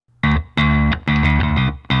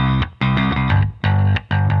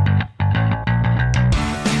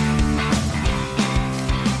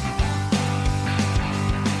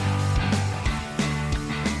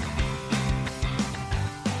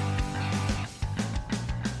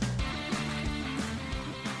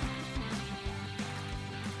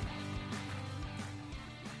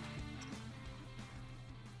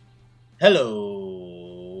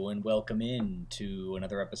Hello and welcome in to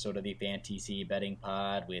another episode of the FanTC Betting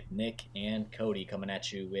Pod with Nick and Cody coming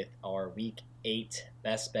at you with our Week 8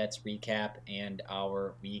 Best Bets recap and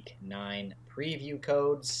our Week 9 preview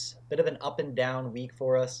codes. Bit of an up and down week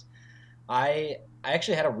for us. I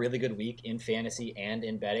actually had a really good week in fantasy and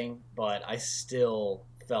in betting, but I still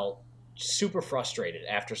felt super frustrated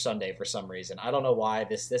after Sunday for some reason. I don't know why.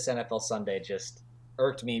 This NFL Sunday just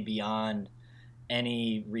irked me beyond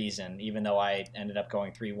any reason, even though I ended up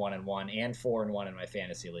going 3-1-1 and 4-1 in my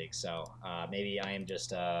fantasy league. So maybe I am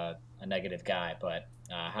just a negative guy, but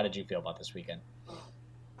how did you feel about this weekend?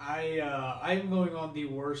 I'm going on the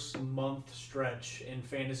worst month stretch in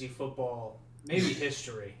fantasy football, maybe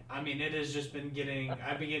history. I mean, it has just been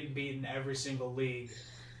I've been getting beaten every single league.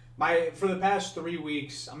 For the past 3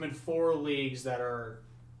 weeks, I'm in 4 leagues that are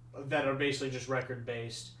basically just record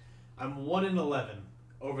based. I'm 1-11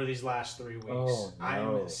 over these last 3 weeks. Oh, no.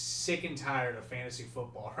 I'm sick and tired of fantasy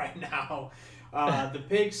football right now. The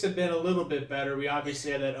picks have been a little bit better. We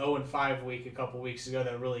obviously had that 0-5 week a couple weeks ago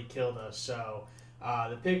that really killed us. So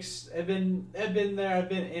the picks have been there. I've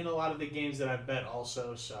been in a lot of the games that I've bet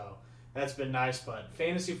also. So that's been nice. But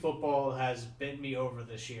fantasy football has bent me over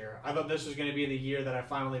this year. I thought this was going to be the year that I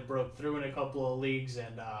finally broke through in a couple of leagues,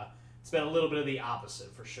 and it's been a little bit of the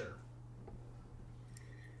opposite for sure.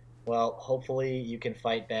 Well, hopefully you can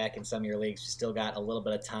fight back in some of your leagues. You still got a little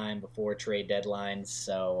bit of time before trade deadlines,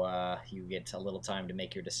 so you get a little time to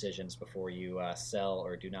make your decisions before you sell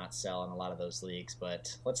or do not sell in a lot of those leagues.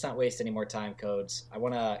 But let's not waste any more time, Codes. I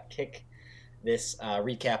want to kick this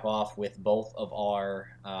recap off with both of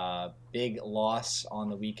our big loss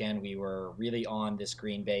on the weekend. We were really on this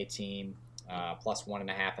Green Bay team, plus 1.5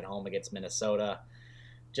 at home against Minnesota.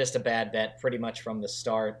 Just a bad bet pretty much from the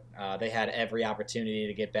start. They had every opportunity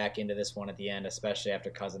to get back into this one at the end, especially after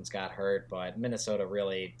Cousins got hurt, but Minnesota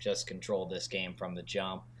really just controlled this game from the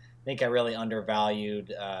jump. I think I really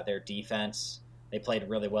undervalued their defense. They played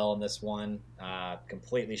really well in this one,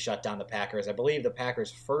 completely shut down the Packers. I believe the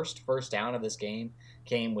Packers' first down of this game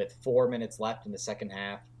came with 4 minutes left in the second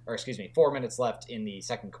half, 4 minutes left in the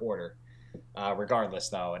second quarter. Regardless,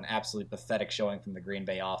 though, an absolutely pathetic showing from the Green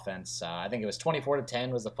Bay offense. I think it was 24-10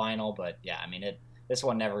 was the final, but yeah, I mean, this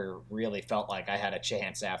one never really felt like I had a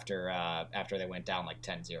chance after they went down like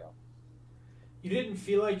 10-0. You didn't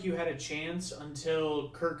feel like you had a chance until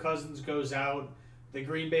Kirk Cousins goes out. The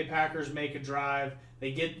Green Bay Packers make a drive.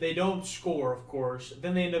 They don't score, of course.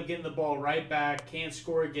 Then they end up getting the ball right back. Can't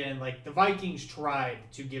score again. Like, the Vikings tried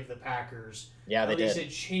to give the Packers at least a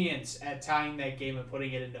chance at tying that game and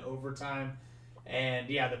putting it into overtime. And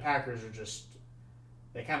yeah, the Packers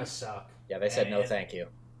they kind of suck. Yeah, they said no, thank you.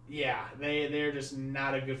 Yeah, they're just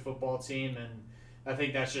not a good football team, and I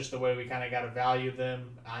think that's just the way we kind of got to value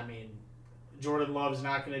them. I mean, Jordan Love's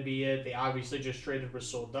not going to be it. They obviously just traded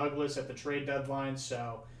Rasul Douglas at the trade deadline,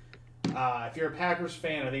 so if you're a Packers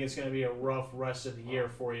fan, I think it's going to be a rough rest of the year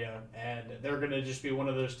for you, and they're going to just be one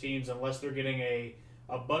of those teams, unless they're getting a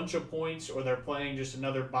bunch of points or they're playing just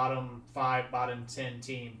another bottom 5, bottom 10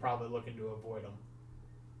 team, probably looking to avoid them.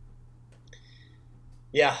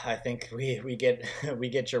 Yeah, I think we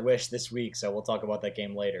get your wish this week, so we'll talk about that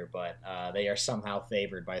game later. But they are somehow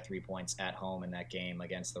favored by 3 points at home in that game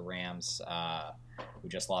against the Rams, who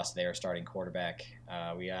just lost their starting quarterback.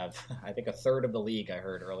 We have, I think, a third of the league, I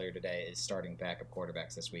heard earlier today, is starting backup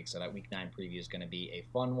quarterbacks this week. So that Week 9 preview is going to be a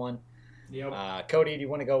fun one. Yep. Cody, do you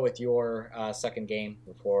want to go with your second game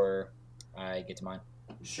before I get to mine?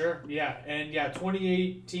 Sure, yeah. And yeah,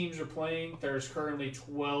 28 teams are playing. There's currently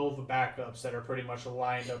 12 backups that are pretty much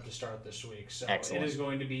lined up to start this week. So Excellent. It is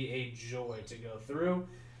going to be a joy to go through.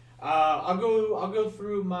 I'll go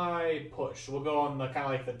through my push. We'll go on the kind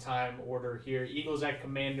of like the time order here. Eagles at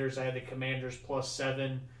Commanders. I had the Commanders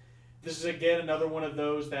 +7. This is again another one of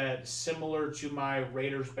those that, similar to my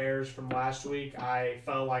Raiders Bears from last week, I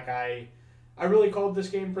felt like I really called this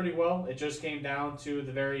game pretty well. It just came down to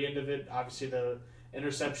the very end of it. Obviously, the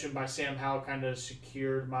interception by Sam Howell kind of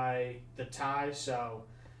secured the tie. So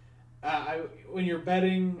when you're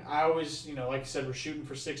betting, I always, like I said, we're shooting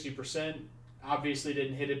for 60%. Obviously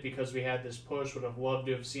didn't hit it because we had this push. Would have loved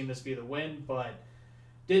to have seen this be the win, but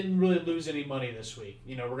didn't really lose any money this week.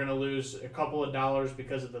 We're going to lose a couple of dollars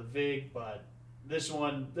because of the VIG, but this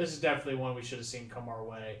is definitely one we should have seen come our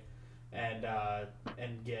way and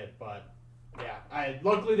get. But yeah,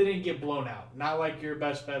 luckily they didn't get blown out. Not like your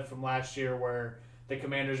best bet from last year where the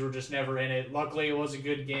Commanders were just never in it. Luckily, it was a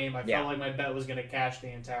good game. I felt like my bet was going to cash the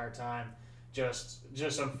entire time. Just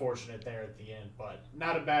unfortunate there at the end, but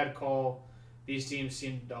not a bad call. These teams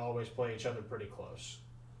seem to always play each other pretty close.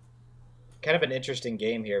 kind of an interesting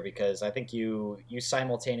game here because I think you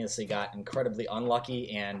simultaneously got incredibly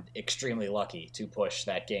unlucky and extremely lucky to push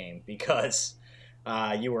that game because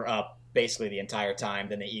you were up basically the entire time.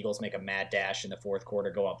 Then the Eagles make a mad dash in the fourth quarter,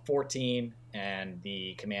 go up 14, and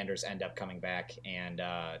the Commanders end up coming back and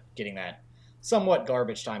getting that somewhat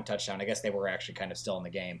garbage time touchdown. I guess they were actually kind of still in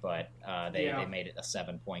the game, but they made it a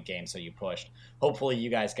 7-point game, so you pushed. Hopefully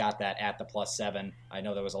you guys got that at the +7. I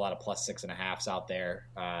know there was a lot of +6.5s out there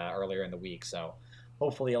earlier in the week, so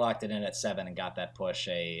hopefully you locked it in at 7 and got that push.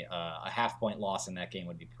 A half-point loss in that game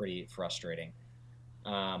would be pretty frustrating.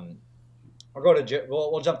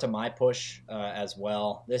 We'll jump to my push as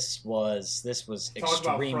well. This was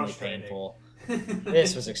extremely painful.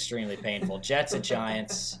 This was extremely painful. Jets and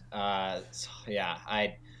Giants. There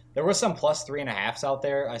was some +3.5s out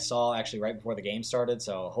there I saw actually right before the game started.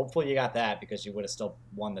 So hopefully you got that because you would have still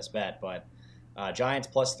won this bet. But Giants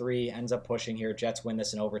 +3 ends up pushing here. Jets win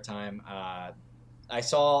this in overtime. I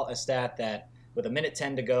saw a stat that with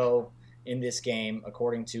 1:10 to go in this game,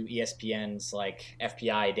 according to ESPN's like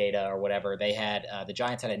FPI data or whatever, they had the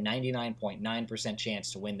Giants had a 99.9%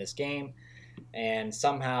 chance to win this game. And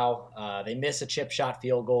somehow they miss a chip shot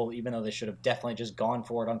field goal, even though they should have definitely just gone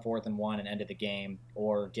for it on 4th and 1 and ended the game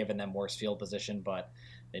or given them worse field position. But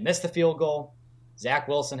they missed the field goal. Zach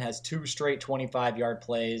Wilson has 2 straight 25-yard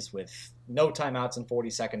plays with no timeouts and 40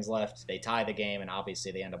 seconds left. They tie the game, and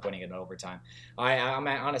obviously they end up winning it in overtime.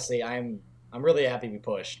 I'm really happy we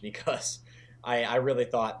pushed because I really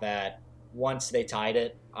thought that once they tied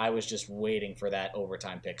it, I was just waiting for that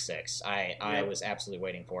overtime pick 6. I was absolutely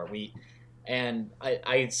waiting for it.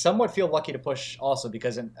 I somewhat feel lucky to push also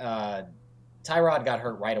because Tyrod got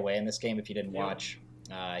hurt right away in this game. If you didn't watch,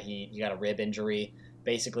 he got a rib injury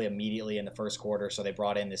basically immediately in the first quarter. So they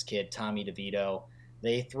brought in this kid, Tommy DeVito.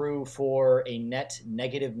 They threw for a net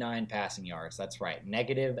 -9 passing yards. That's right,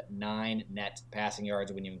 -9 net passing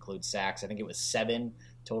yards when you include sacks. I think it was 7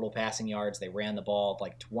 total passing yards. They ran the ball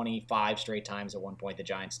like 25 straight times at one point, the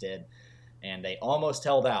Giants did. And they almost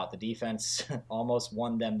held out. The defense almost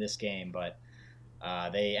won them this game, but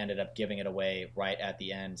they ended up giving it away right at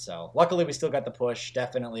the end. So luckily we still got the push.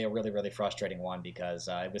 Definitely a really, really frustrating one because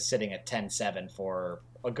it was sitting at 10-7 for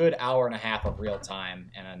a good hour and a half of real time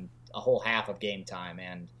and a whole half of game time,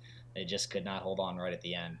 and they just could not hold on right at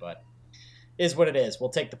the end. But is what it is.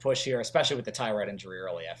 We'll take the push here, especially with the Tyrod injury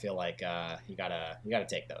early. I feel like you gotta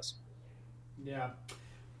take those. Yeah.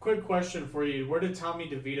 Quick question for you: where did Tommy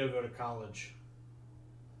DeVito go to college?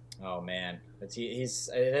 Oh man, that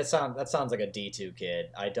sounds like a D2 kid.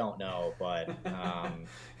 I don't know, but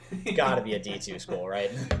got to be a D2 school, right?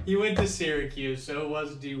 He went to Syracuse, so it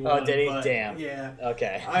was D1. Oh, did he? Damn. Yeah.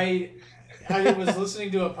 Okay. I was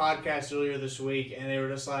listening to a podcast earlier this week, and they were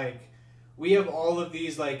just like, we have all of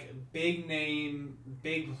these like big name,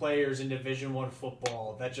 big players in Division I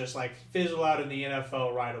football that just like fizzle out in the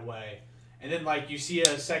NFL right away. And then, like, you see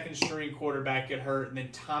a second-string quarterback get hurt, and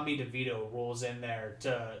then Tommy DeVito rolls in there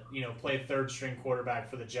to, play third-string quarterback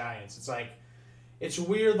for the Giants. It's like, it's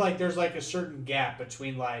weird, like, there's, like, a certain gap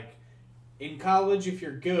between, like, in college, if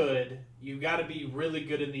you're good, you got to be really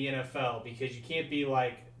good in the NFL because you can't be,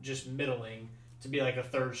 like, just middling to be, like, a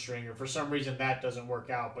third stringer. For some reason, that doesn't work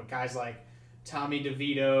out. But guys like Tommy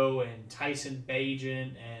DeVito and Tyson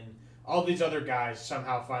Bagent and all these other guys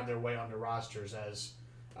somehow find their way onto rosters as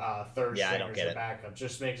third stringers or backup.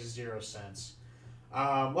 Just makes zero sense.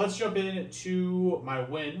 Let's jump into my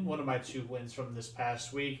win, one of my 2 wins from this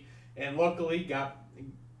past week, and luckily got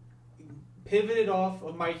pivoted off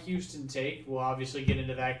of my Houston take. We'll obviously get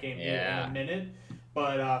into that game in a minute,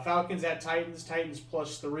 but Falcons at Titans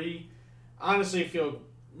 +3. Honestly, I feel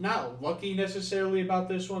not lucky necessarily about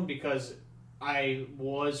this one because I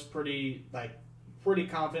was pretty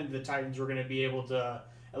confident the Titans were going to be able to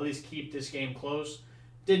at least keep this game close.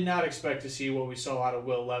 Did not expect to see what we saw out of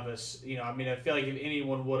Will Levis. I feel like if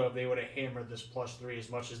anyone would have, they would have hammered this +3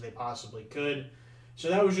 as much as they possibly could. So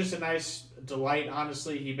that was just a nice delight.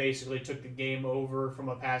 Honestly, he basically took the game over from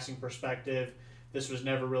a passing perspective. This was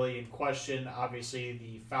never really in question. Obviously,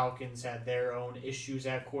 the Falcons had their own issues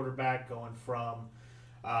at quarterback, going from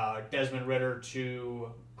Desmond Ridder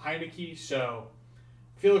to Heineke. So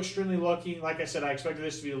feel extremely lucky. Like I said, I expected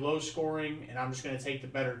this to be low scoring, and I'm just going to take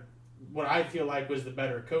what I feel like was the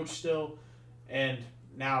better coach still, and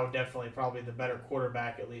now definitely probably the better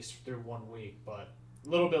quarterback, at least through 1 week. But a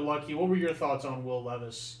little bit lucky. What were your thoughts on Will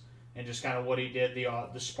Levis and just kind of what he did,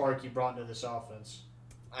 the spark he brought into this offense?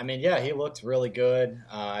 I mean, yeah, he looked really good.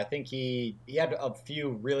 I think he had a few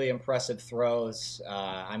really impressive throws.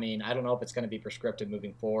 I don't know if it's going to be prescriptive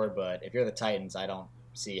moving forward, but if you're the Titans, I don't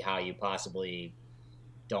see how you possibly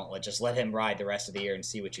don't just let him ride the rest of the year and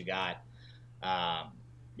see what you got.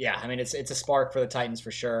 Yeah, I mean it's a spark for the Titans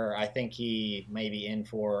for sure. I think he may be in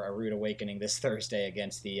for a rude awakening this Thursday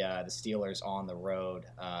against the Steelers on the road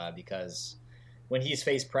because when he's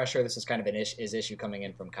faced pressure, this is kind of his issue coming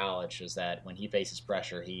in from college, is that when he faces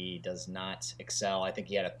pressure, he does not excel. I think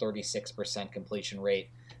he had a 36% completion rate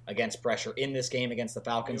against pressure in this game against the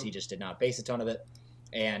Falcons. Yep. He just did not face a ton of it.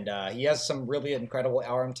 And he has some really incredible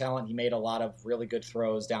arm talent. He made a lot of really good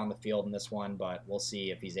throws down the field in this one, but we'll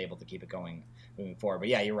see if he's able to keep it going moving forward. But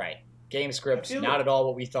yeah, you're right. Game script, not at all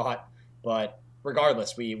what we thought, but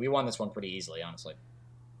regardless, we won this one pretty easily, honestly.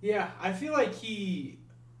 Yeah, I feel like he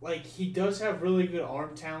does have really good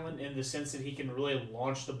arm talent in the sense that he can really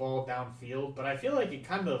launch the ball downfield, but I feel like it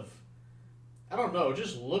kind of, I don't know, it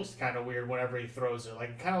just looks kind of weird whenever he throws it.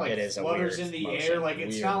 Like kind of like it flutters in the motion, air. Like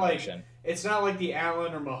motion. It's not like the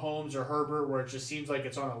Allen or Mahomes or Herbert where it just seems like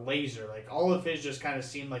it's on a laser. Like all of his just kind of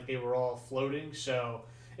seemed like they were all floating. So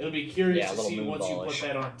it'll be curious to see once you put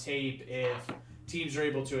that on tape if teams are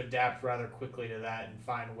able to adapt rather quickly to that and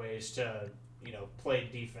find ways to play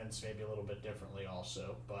defense maybe a little bit differently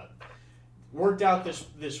also. But worked out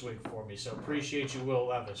this week for me. So appreciate you, Will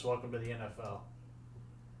Levis. Welcome to the NFL.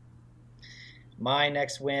 My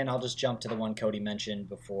next win, I'll just jump to the one Cody mentioned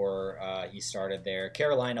before he started there.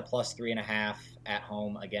 Carolina plus 3.5 at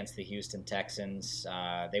home against the Houston Texans.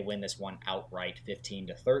 They win this one outright,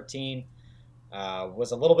 15-13.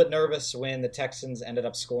 Was a little bit nervous when the Texans ended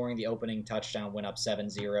up scoring the opening touchdown, went up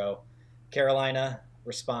 7-0. Carolina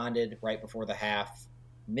responded right before the half,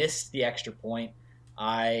 missed the extra point.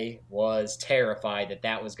 I was terrified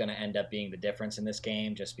that was going to end up being the difference in this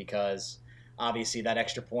game, just because obviously that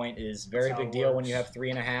extra point is a very big deal when you have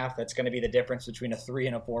 3.5. That's going to be the difference between a 3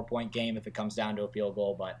 and a 4 point game if it comes down to a field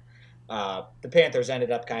goal. But the Panthers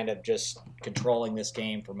ended up kind of just controlling this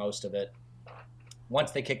game for most of it.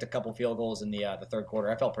 Once they kicked a couple field goals in the third quarter,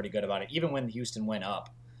 I felt pretty good about it. Even when Houston went up,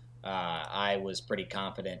 I was pretty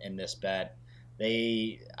confident in this bet.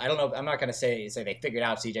 I don't know, I'm not going to say they figured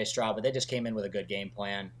out C.J. Stroud, but they just came in with a good game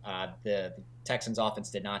plan. The Texans offense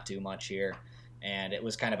did not do much here, and it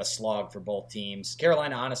was kind of a slog for both teams.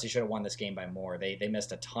 Carolina honestly should have won this game by more. They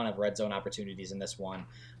missed a ton of red zone opportunities in this one.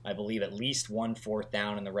 I believe at least 1 4th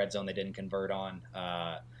down in the red zone they didn't convert on.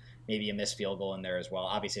 Maybe a missed field goal in there as well.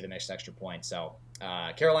 Obviously, the missed extra point. So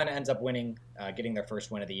Carolina ends up winning, getting their first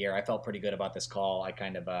win of the year. I felt pretty good about this call. I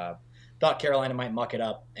kind of thought Carolina might muck it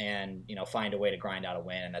up and find a way to grind out a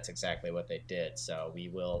win, and that's exactly what they did. So we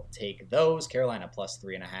will take those. Carolina plus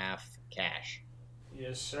 3.5 cash.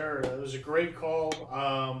 Yes, sir. That was a great call.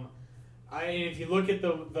 If you look at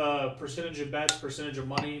the percentage of bets, percentage of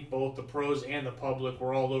money, both the pros and the public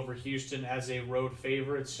were all over Houston as a road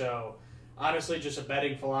favorite. So honestly, just a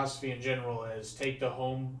betting philosophy in general is take the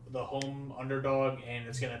home underdog, and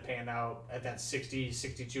it's going to pan out at that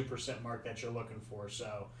 62% mark that you're looking for.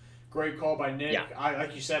 So great call by Nick. Yeah.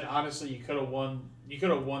 Like you said, honestly, you could have won. You could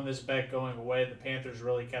have won this bet going away. The Panthers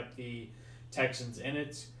really kept the Texans in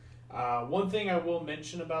it. One thing I will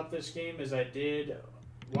mention about this game is I did,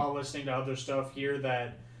 while listening to other stuff here,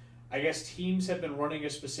 that I guess teams have been running a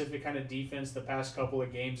specific kind of defense the past couple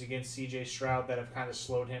of games against C.J. Stroud that have kind of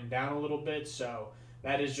slowed him down a little bit. So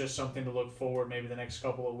that is just something to look forward maybe the next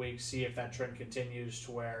couple of weeks, see if that trend continues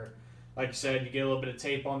to where, like I said, you get a little bit of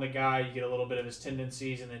tape on the guy, you get a little bit of his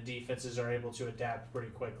tendencies, and then defenses are able to adapt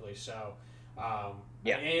pretty quickly. So,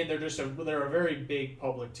 and they're a very big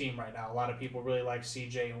public team right now. A lot of people really like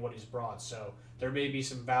CJ and what he's brought. So there may be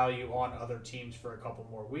some value on other teams for a couple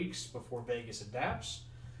more weeks before Vegas adapts.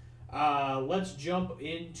 Let's jump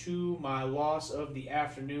into my loss of the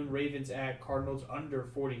afternoon. Ravens at Cardinals under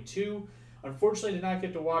 42. Unfortunately, did not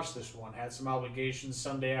get to watch this one. Had some obligations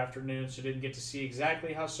Sunday afternoon, so didn't get to see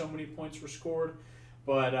exactly how so many points were scored.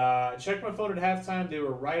 But checked my phone at halftime. They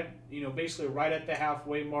were basically right at the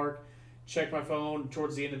halfway mark. Checked my phone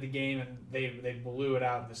towards the end of the game, and they blew it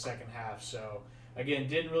out in the second half. So, again,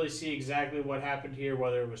 didn't really see exactly what happened here,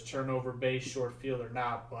 whether it was turnover-based, short field, or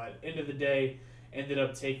not. But end of the day, ended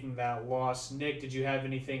up taking that loss. Nick, did you have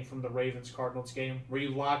anything from the Ravens-Cardinals game? Were you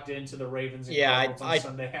locked into the Ravens and Cardinals on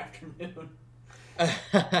Sunday afternoon?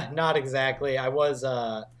 Not exactly. I was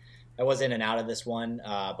in and out of this one,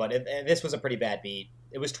 but this was a pretty bad beat.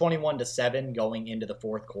 It was 21-7 going into the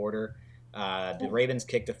fourth quarter. The Ravens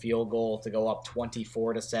kicked a field goal to go up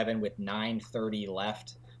 24-7 with 9:30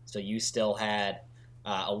 left. So you still had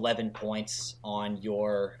 11 points on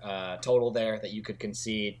your total there that you could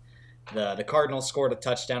concede. The Cardinals scored a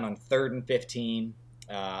touchdown on 3rd and 15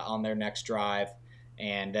 on their next drive,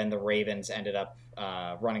 and then the Ravens ended up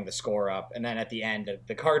running the score up. And then at the end,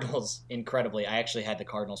 the Cardinals, incredibly, I actually had the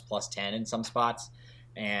Cardinals plus 10 in some spots,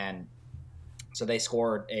 and So they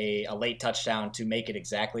scored a late touchdown to make it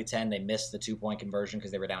exactly 10. They missed the 2-point conversion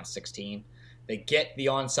because they were down 16. They get the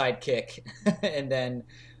onside kick and then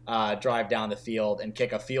drive down the field and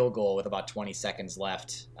kick a field goal with about 20 seconds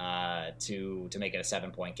left to make it a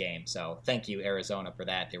 7-point game. So thank you, Arizona, for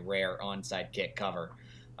that. The rare onside kick cover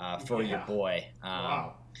for your boy.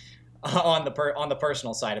 Wow. On the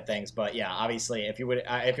personal side of things, but yeah, obviously, if you would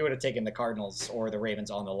have taken the Cardinals or the Ravens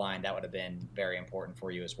on the line, that would have been very important for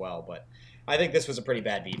you as well. But I think this was a pretty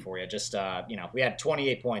bad beat for you. Just we had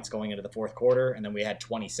 28 points going into the fourth quarter, and then we had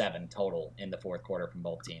 27 total in the fourth quarter from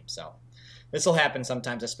both teams. So this will happen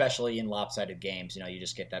sometimes, especially in lopsided games. You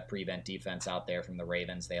just get that prevent defense out there from the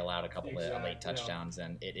Ravens. They allowed a couple of late touchdowns,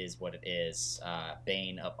 and it is what it is.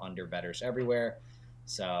 Bane of under bettors everywhere.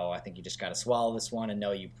 So I think you just got to swallow this one and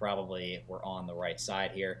know you probably were on the right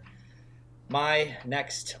side here. My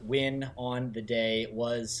next win on the day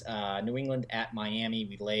was New England at Miami.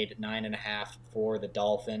 We laid 9.5 for the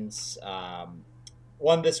Dolphins.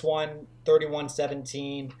 Won this one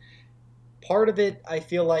 31-17. Part of it, I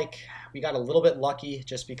feel like we got a little bit lucky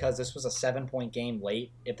just because this was a 7-point game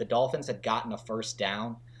late. If the Dolphins had gotten a first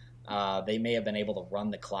down, they may have been able to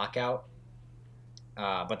run the clock out.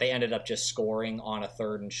 But they ended up just scoring on a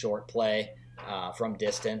 3rd and short play from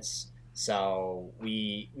distance. So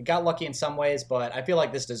we got lucky in some ways, but I feel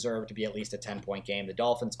like this deserved to be at least a 10-point game. The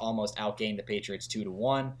Dolphins almost outgained the Patriots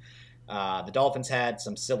 2-1. The Dolphins had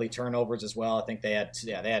some silly turnovers as well. I think they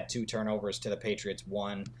had 2 turnovers to the Patriots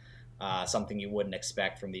 1. Something you wouldn't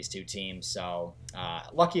expect from these two teams. So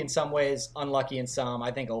lucky in some ways, unlucky in some.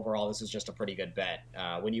 I think overall this is just a pretty good bet.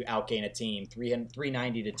 When you outgain a team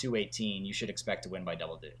 390 to 218, you should expect to win by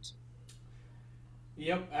double digits.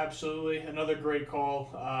 Yep, absolutely. Another great call.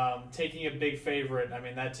 Taking a big favorite,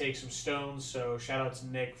 that takes some stones. So shout out to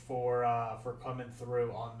Nick for coming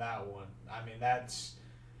through on that one.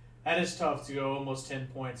 That is tough to go almost 10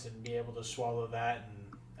 points and be able to swallow that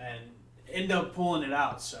and end up pulling it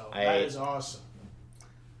out. So that is awesome.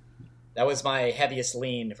 That was my heaviest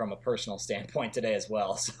lean from a personal standpoint today as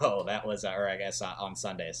well. So that was, on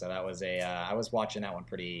Sunday. So that was I was watching that one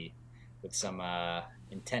with some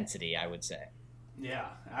intensity, I would say. Yeah,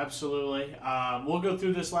 absolutely. We'll go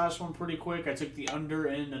through this last one pretty quick. I took the under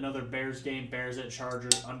in another Bears game, Bears at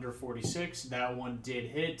Chargers, under 46. That one did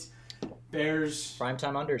hit. Bears.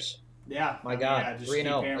 Primetime unders. Yeah. My God.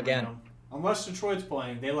 3-0 again. Them. Unless Detroit's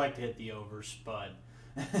playing, they like to hit the overs, but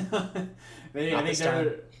I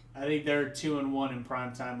think they're 2-1 in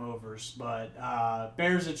primetime overs. But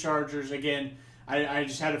Bears at Chargers, again, I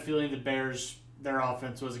just had a feeling the Bears, their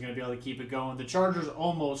offense wasn't going to be able to keep it going. The Chargers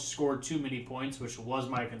almost scored too many points, which was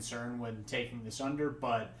my concern when taking this under,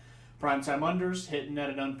 but primetime unders hitting at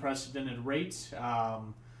an unprecedented rate.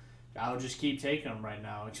 I'll just keep taking them right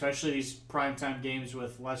now, especially these primetime games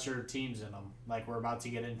with lesser teams in them, like we're about to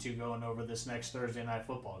get into going over this next Thursday night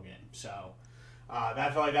football game. So I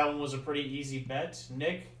felt like that one was a pretty easy bet.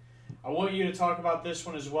 Nick, I want you to talk about this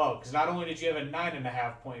one as well, because not only did you have a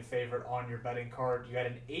 9.5-point favorite on your betting card, you had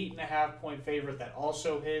an 8.5-point favorite that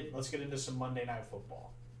also hit. Let's get into some Monday Night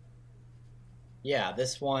Football. Yeah,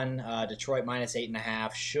 this one, Detroit minus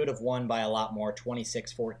 8.5, should have won by a lot more,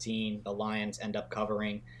 26-14. The Lions end up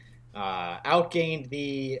covering. Outgained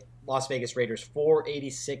the Las Vegas Raiders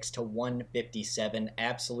 486 to 157.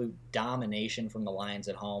 Absolute domination from the Lions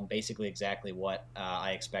at home. Basically exactly what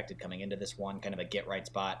I expected coming into this one. Kind of a get-right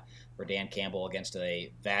spot for Dan Campbell against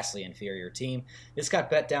a vastly inferior team. This got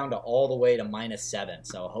bet down to all the way to -7,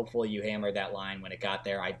 so hopefully you hammered that line when it got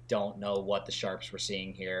there. I don't know what the sharps were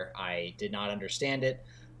seeing here. I did not understand it,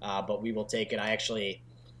 but we will take it. I actually...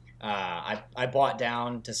 I bought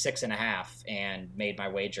down to 6.5 and made my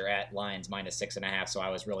wager at Lions minus 6.5, so I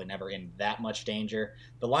was really never in that much danger.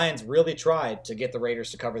 The Lions really tried to get the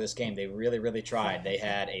Raiders to cover this game. They really, really tried. They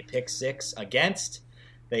had a pick 6 against.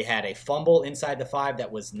 They had a fumble inside the 5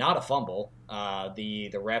 that was not a fumble.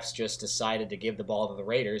 The refs just decided to give the ball to the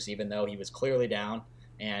Raiders, even though he was clearly down,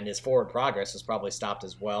 and his forward progress was probably stopped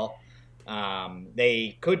as well.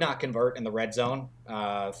 They could not convert in the red zone.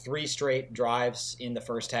 3 straight drives in the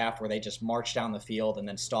first half where they just march down the field and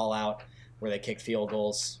then stall out where they kick field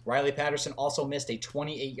goals. Riley Patterson also missed a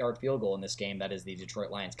 28-yard field goal in this game. That is the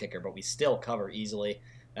Detroit Lions kicker, but we still cover easily.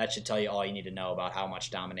 That should tell you all you need to know about how much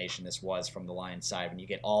domination this was from the Lions side. When you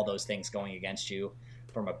get all those things going against you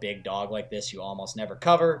from a big dog like this, you almost never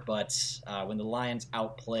cover, but when the Lions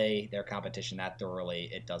outplay their competition that thoroughly,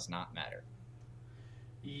 it does not matter.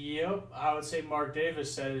 Yep, I would say Mark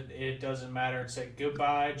Davis said it doesn't matter and said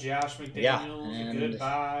goodbye, Josh McDaniels, and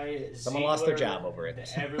goodbye, someone Ziegler, lost their job over it.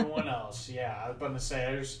 Everyone else, yeah. I was about to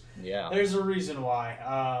say there's a reason why.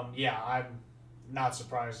 not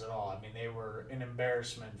surprised at all. I mean, they were an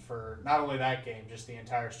embarrassment for not only that game, just the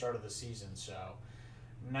entire start of the season. So,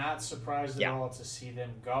 not surprised at Yeah. all to see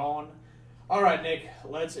them gone. All right, Nick,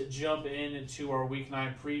 let's jump into our Week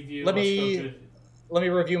 9 preview. Let Let's go me through. let me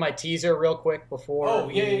review my teaser real quick before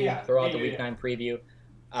we throw out the Week 9 preview.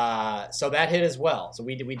 So that hit as well. So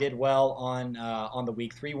we did well on the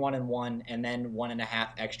week 3-1-1, and then 1.5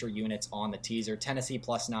 extra units on the teaser. Tennessee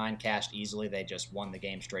 +9 cashed easily. They just won the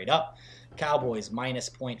game straight up. Cowboys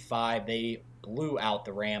 -0.5. They blew out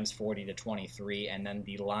the Rams 40-23, and then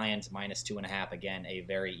the Lions -2.5. Again, a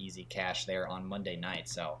very easy cash there on Monday night.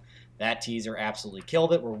 So that teaser absolutely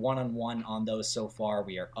killed it. We're 1-1 on those so far.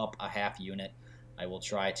 We are up a half unit. I will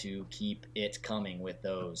try to keep it coming with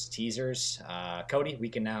those teasers. Cody, we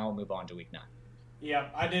can now move on to Week 9. Yeah,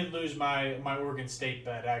 I did lose my Oregon State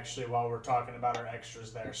bet actually while we're talking about our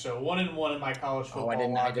extras there. So 1-1 in my college football. I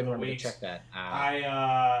didn't remember weeks. to check that.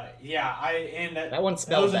 That one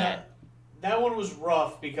smelled bad. That one was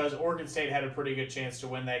rough because Oregon State had a pretty good chance to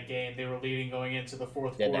win that game. They were leading going into the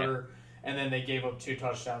fourth quarter, and then they gave up 2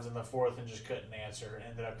 touchdowns in the fourth and just couldn't answer.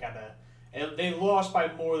 Ended up kind of. And they lost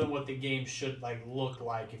by more than what the game should look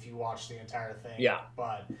like if you watch the entire thing. Yeah.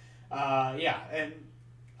 But and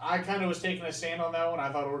I kind of was taking a stand on that one. I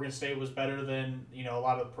thought Oregon State was better than a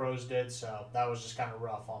lot of the pros did, so that was just kind of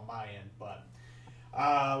rough on my end. But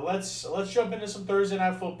let's jump into some Thursday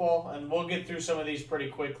night football, and we'll get through some of these pretty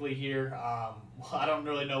quickly here. I don't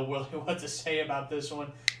really know what to say about this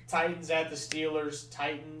one. Titans at the Steelers.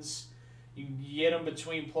 Titans. You can get them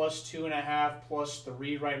between +2.5,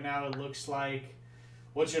 +3 right now, it looks like.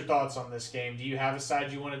 What's your thoughts on this game? Do you have a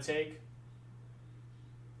side you want to take?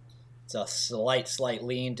 It's a slight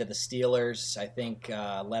lean to the Steelers. I think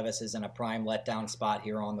Levis is in a prime letdown spot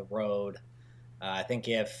here on the road. I think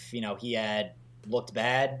if he had looked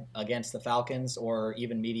bad against the Falcons or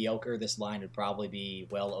even mediocre, this line would probably be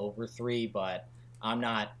well over 3, but I'm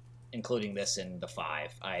not including this in the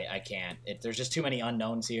 5. I can't. There's just too many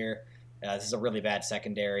unknowns here. This is a really bad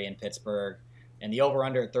secondary in Pittsburgh. And the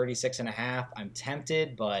over-under at 36.5, I'm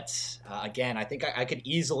tempted, but again, I think I could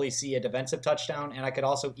easily see a defensive touchdown, and I could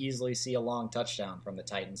also easily see a long touchdown from the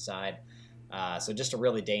Titans side. So just a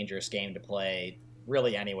really dangerous game to play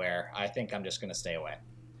really anywhere. I think I'm just going to stay away.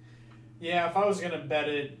 Yeah, if I was going to bet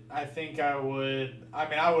it, I think I would.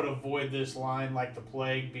 I would avoid this line like the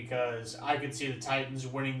plague because I could see the Titans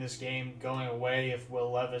winning this game going away if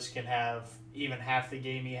Will Levis can have even half the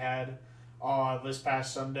game he had this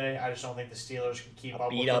past Sunday. I just don't think the Steelers can keep up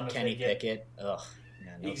with him. Beat up Kenny Pickett. Ugh.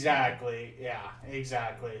 Yeah, exactly. Yeah,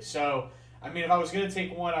 exactly. So, if I was going to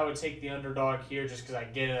take one, I would take the underdog here just because I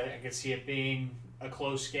get it. I could see it being a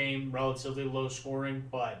close game, relatively low scoring,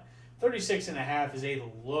 but 36.5 is a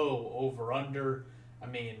low over-under.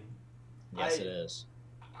 Yes, it is.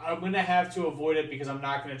 I'm going to have to avoid it because I'm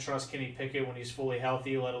not going to trust Kenny Pickett when he's fully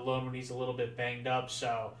healthy, let alone when he's a little bit banged up.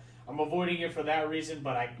 So I'm avoiding it for that reason,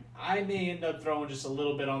 but I may end up throwing just a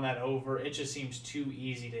little bit on that over. It just seems too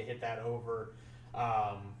easy to hit that over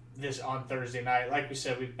this on Thursday night. Like we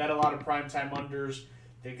said, we've bet a lot of primetime unders.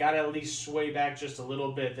 They got to at least sway back just a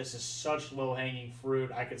little bit. This is such low-hanging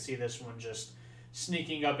fruit. I could see this one just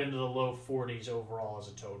sneaking up into the low 40s overall as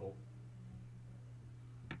a total.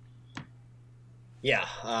 Yeah,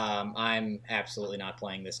 I'm absolutely not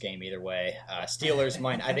playing this game either way. Steelers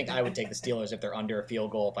might. I think I would take the Steelers if they're under a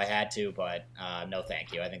field goal if I had to, but no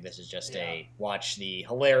thank you. I think this is just a watch the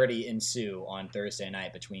hilarity ensue on Thursday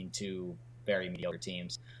night between two very mediocre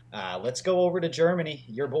teams. Let's go over to Germany,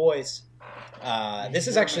 your boys. This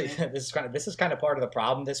is kind of part of the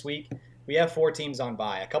problem this week. We have 4 teams on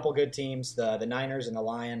bye, a couple good teams, the Niners and the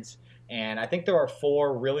Lions. And I think there are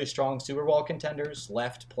 4 really strong Super Bowl contenders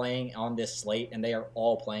left playing on this slate, and they are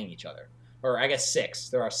all playing each other. Or I guess 6.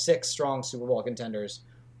 There are 6 strong Super Bowl contenders.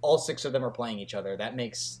 All 6 of them are playing each other. That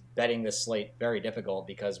makes betting this slate very difficult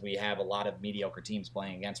because we have a lot of mediocre teams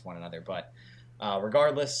playing against one another. But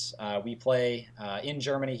regardless, we play in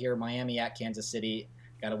Germany here, Miami at Kansas City.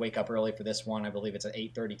 Got to wake up early for this one. I believe it's an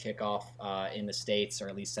 8:30 kickoff in the States, or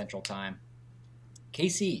at least Central Time.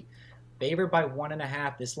 KC, favored by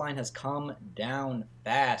 1.5. This line has come down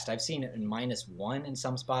fast. I've seen it in -1 in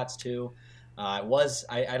some spots too. I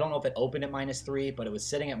don't know if it opened at -3, but it was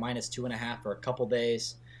sitting at -2.5 for a couple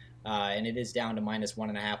days. And it is down to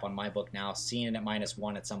 -1.5 on my book now. Seeing it at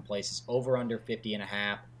 -1 at some places. Over under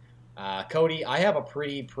 50.5. Cody, I have a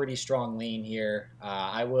pretty strong lean here.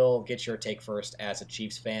 I will get your take first as a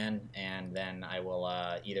Chiefs fan, and then I will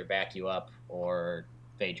either back you up or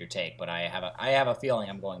fade your take. But I have a feeling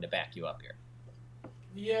I'm going to back you up here.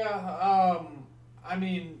 Yeah,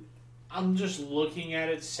 I'm just looking at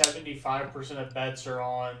it. 75% of bets are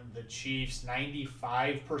on the Chiefs.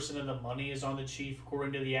 95% of the money is on the Chiefs,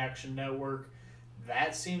 according to the Action Network.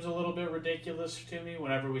 That seems a little bit ridiculous to me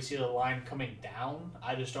whenever we see the line coming down.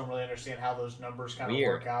 I just don't really understand how those numbers kind of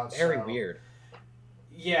Weird. work out. Very So, weird.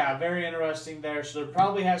 yeah, very interesting there. So there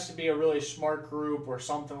probably has to be a really smart group or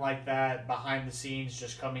something like that behind the scenes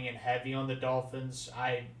just coming in heavy on the Dolphins.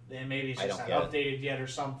 And maybe it's I just don't not get it. updated yet or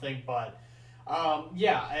something. But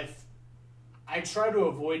yeah, if I try to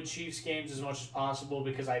avoid Chiefs games as much as possible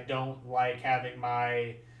because I don't like having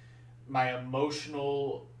my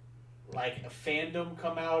emotional like fandom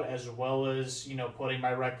come out, as well as putting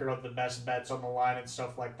my record of the best bets on the line and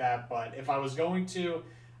stuff like that. But if I was going to,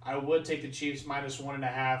 I would take the Chiefs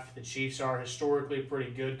 -1.5. The Chiefs are historically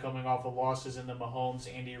pretty good coming off of losses in the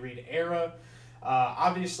Mahomes Andy Reid era.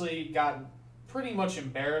 Obviously got pretty much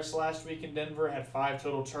embarrassed last week in Denver. Had 5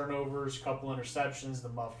 total turnovers, couple interceptions, the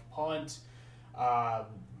muffed punt.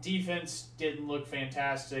 Defense didn't look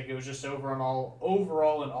fantastic. It was just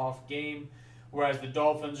overall an off game. Whereas the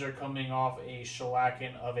Dolphins are coming off a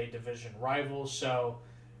shellacking of a division rival. So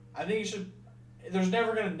I think you should. There's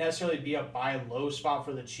never going to necessarily be a buy low spot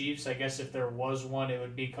for the Chiefs. I guess if there was one, it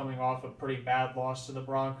would be coming off a pretty bad loss to the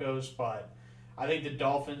Broncos. But I think the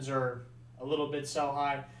Dolphins are a little bit sell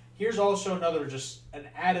high. Here's also another just an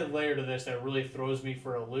added layer to this that really throws me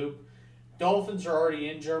for a loop. Dolphins are already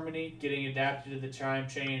in Germany, getting adapted to the time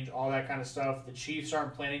change, all that kind of stuff. The Chiefs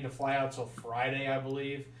aren't planning to fly out till Friday, I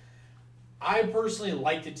believe. I personally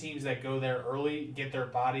like the teams that go there early, get their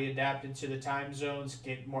body adapted to the time zones,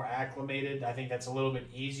 get more acclimated. I think that's a little bit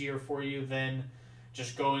easier for you than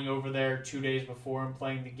just going over there 2 days before and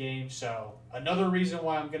playing the game. So another reason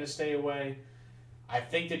why I'm going to stay away. I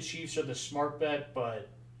think the Chiefs are the smart bet, but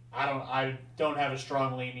I don't have a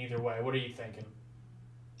strong lean either way. What are you thinking?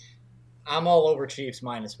 I'm all over Chiefs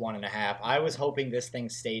 -1.5. I was hoping this thing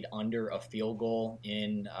stayed under a field goal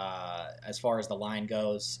in as far as the line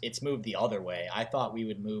goes. It's moved the other way. I thought we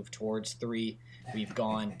would move towards 3. We've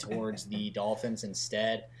gone towards the Dolphins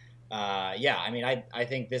instead. Yeah, I mean, I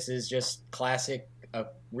think this is just classic, a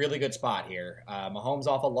really good spot here. Mahomes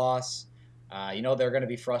off a loss. They're going to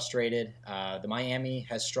be frustrated. The Miami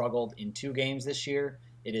has struggled in 2 games this year.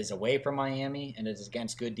 It is away from Miami, and it is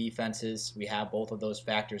against good defenses. We have both of those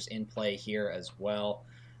factors in play here as well.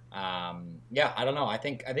 Yeah, I don't know. I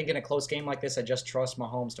think in a close game like this, I just trust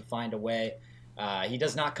Mahomes to find a way. He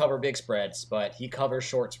does not cover big spreads, but he covers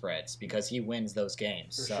short spreads because he wins those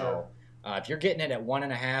games. For So sure. if you're getting it at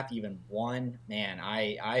 1.5, even 1, man,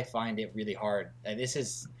 I find it really hard. This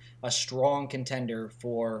is a strong contender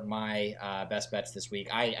for my best bets this week.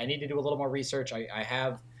 I need to do a little more research. I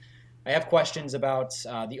have questions about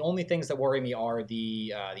the only things that worry me are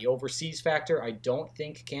the overseas factor. I don't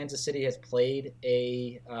think Kansas City has played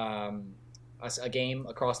a game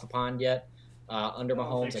across the pond yet under I don't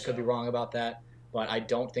Mahomes. think I could be so. wrong about that, but I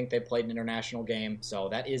don't think they played an international game. So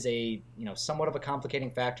that is a somewhat of a complicating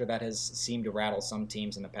factor that has seemed to rattle some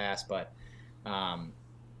teams in the past. But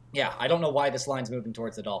yeah, I don't know why this line's moving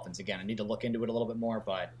towards the Dolphins. Again, I need to look into it a little bit more.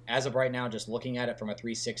 But as of right now, just looking at it from a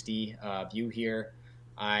 360 view here,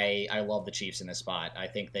 I love the Chiefs in this spot. I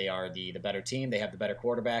think they are the better team. They have the better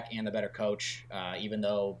quarterback and the better coach, even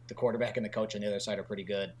though the quarterback and the coach on the other side are pretty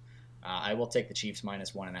good. I will take the Chiefs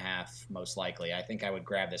 -1.5 most likely. I think I would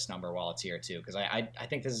grab this number while it's here too because I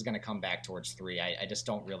think this is going to come back towards 3. I just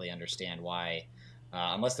don't really understand why,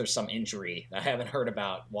 unless there's some injury that I haven't heard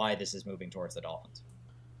about, why this is moving towards the Dolphins.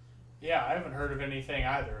 Yeah, I haven't heard of anything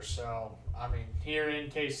either. So, I mean, here in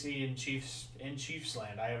KC and Chiefs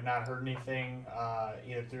land, I have not heard anything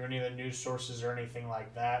either through any of the news sources or anything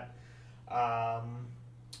like that.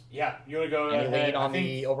 Yeah, you want to go Any ahead? lean on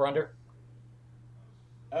the over/under?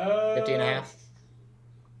 50.5.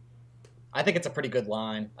 I think it's a pretty good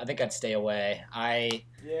line. I think I'd stay away.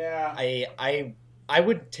 Yeah. I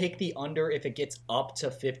would take the under if it gets up to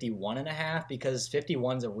 51.5 because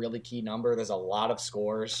 51 is a really key number. There's a lot of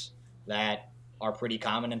scores that are pretty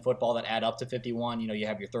common in football that add up to 51. You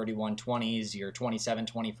have your 31-20s, your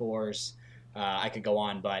 27-24s. I could go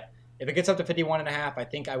on, but if it gets up to 51.5, I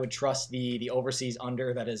think I would trust the overseas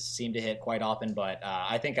under that has seemed to hit quite often, but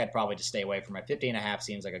I think I'd probably just stay away from it. 50.5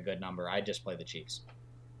 seems like a good number. I'd just play the Chiefs.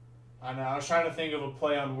 I know. I was trying to think of a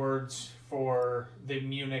play on words for the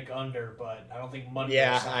Munich under, but I don't think Monday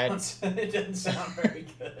sounds. It doesn't sound very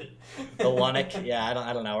good. The Lunnick, yeah,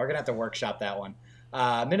 I don't know. We're gonna have to workshop that one.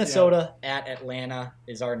 Minnesota at Atlanta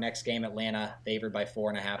is our next game. Atlanta favored by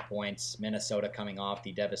 4.5 points. Minnesota coming off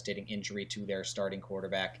the devastating injury to their starting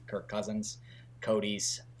quarterback, Kirk Cousins,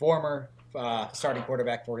 Cody's former starting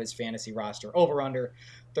quarterback for his fantasy roster. Over under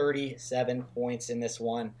 37 points in this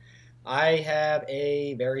one. I have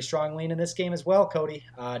a very strong lean in this game as well, Cody.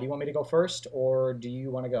 Do you want me to go first, or do you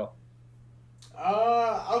want to go?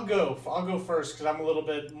 I'll go. I'll go first because I'm a little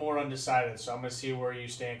bit more undecided. So I'm gonna see where you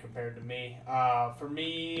stand compared to me. For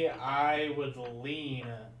me, I would lean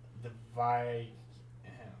the Vi.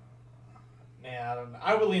 Man, I don't know.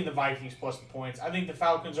 I would lean the Vikings plus the points. I think the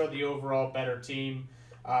Falcons are the overall better team,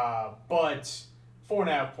 but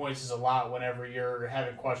 4.5 points is a lot whenever you're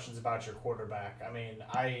having questions about your quarterback. I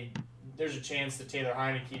mean, there's a chance that Taylor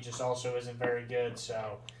Heineke just also isn't very good,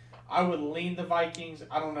 so I would lean the Vikings.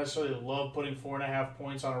 I don't necessarily love putting 4.5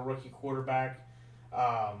 points on a rookie quarterback,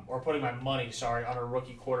 or putting my money, on a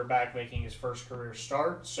rookie quarterback making his first career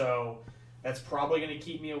start. So that's probably going to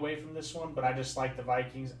keep me away from this one, but I just like the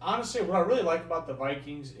Vikings. Honestly, what I really like about the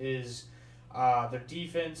Vikings is their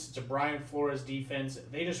defense. It's a Brian Flores defense.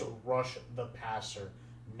 They just rush the passer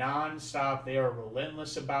nonstop. They are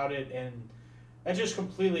relentless about it, and that just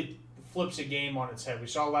completely flips a game on its head. We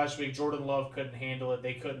saw last week Jordan Love couldn't handle it.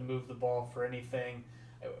 They couldn't move the ball for anything.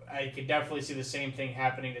 I could definitely see the same thing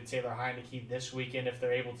happening to Taylor Heineke this weekend if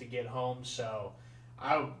they're able to get home. So,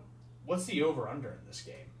 what's the over-under in this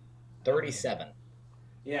game? 37.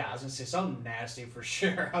 Yeah, I was going to say something nasty for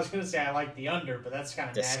sure. I was going to say I like the under, but that's kind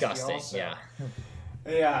of disgusting. Nasty also.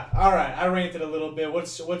 Yeah. Yeah. All right. I ranted a little bit.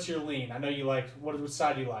 What's your lean? I know you like. What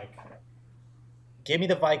side do you like? Give me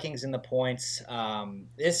the Vikings in the points.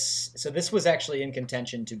 This was actually in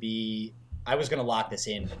contention to be. I was going to lock this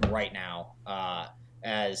in right now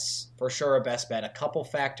as for sure a best bet. A couple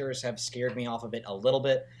factors have scared me off of it a little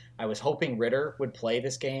bit. I was hoping Ritter would play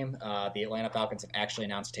this game. The Atlanta Falcons have actually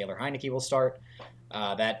announced Taylor Heineke will start.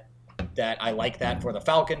 That I like that for the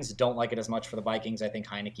Falcons. Don't like it as much for the Vikings. I think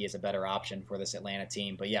Heineke is a better option for this Atlanta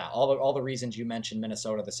team. But yeah, all the reasons you mentioned,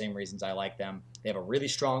 Minnesota, the same reasons I like them. They have a really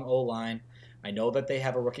strong O-line. I know that they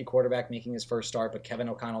have a rookie quarterback making his first start, but Kevin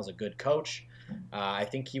O'Connell's a good coach. I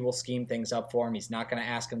think he will scheme things up for him. He's not going to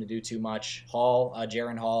ask him to do too much.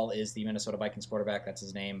 Jaron Hall is the Minnesota Vikings quarterback. That's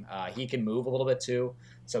his name. He can move a little bit too,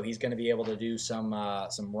 so he's going to be able to do some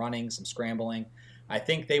running, some scrambling. I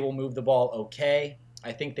think they will move the ball okay.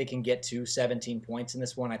 I think they can get to 17 points in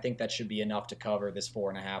this one. I think that should be enough to cover this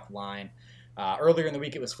 4.5 line. Earlier in the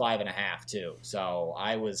week, it was 5.5 too. So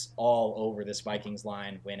I was all over this Vikings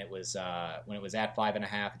line when it was at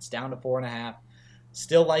 5.5. It's down to 4.5.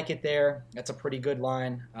 Still like it there. That's a pretty good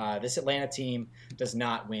line. This Atlanta team does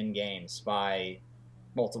not win games by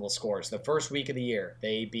multiple scores. The first week of the year,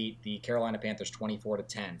 they beat the Carolina Panthers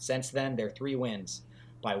 24-10. Since then, they're 3 wins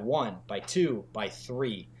by 1, by 2, by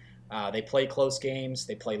 3. They play close games.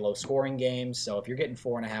 They play low-scoring games. So if you're getting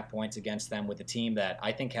 4.5 points against them with a team that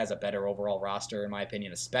I think has a better overall roster, in my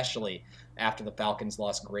opinion, especially after the Falcons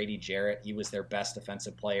lost Grady Jarrett. He was their best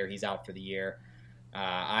defensive player. He's out for the year.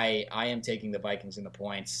 I am taking the Vikings in the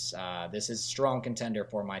points. This is a strong contender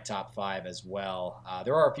for my top 5 as well.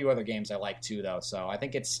 There are a few other games I like too, though. So I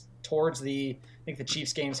think it's I think the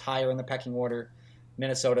Chiefs game's higher in the pecking order.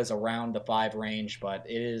 Minnesota's around the 5 range, but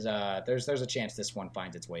it is there's a chance this one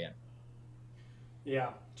finds its way in.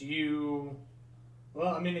 Yeah.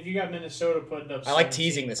 Well, I mean, if you got Minnesota putting up, I like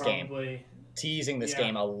teasing this game. Yeah.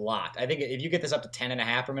 Game a lot. I think if you get this up to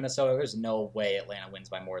 10.5 for Minnesota, there's no way Atlanta wins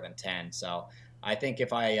by more than 10. So I think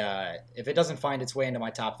if it doesn't find its way into my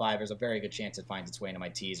top 5, there's a very good chance it finds its way into my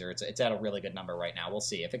teaser. It's at a really good number right now. We'll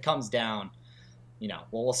see. If it comes down,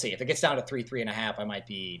 we'll see. If it gets down to 3.5, I might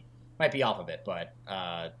be off of it, but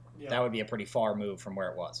that would be a pretty far move from where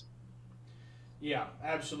it was. Yeah,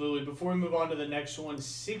 absolutely. Before we move on to the next one,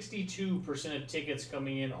 62% of tickets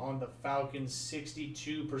coming in on the Falcons,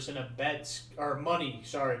 62% of money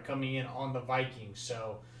coming in on the Vikings.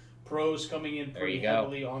 So pros coming in pretty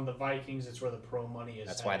heavily on the Vikings. It's where the pro money is.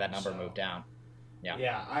 That's why that number moved down. Yeah.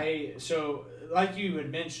 Yeah. So like you had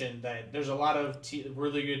mentioned that there's a lot of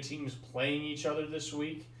really good teams playing each other this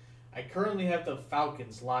week. I currently have the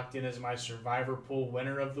Falcons locked in as my survivor pool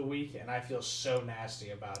winner of the week, and I feel so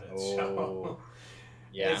nasty about it. Oh. So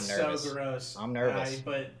yeah, it's I'm nervous. so gross. I'm nervous.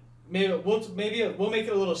 But maybe we'll make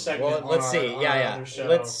it a little segment. Well, let's see. Yeah.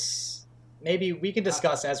 Let's. Maybe we can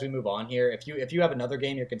discuss as we move on here. If you have another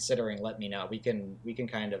game you're considering, let me know. We can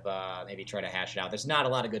kind of maybe try to hash it out. There's not a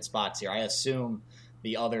lot of good spots here. I assume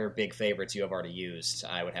the other big favorites you have already used.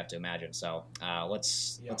 I would have to imagine. So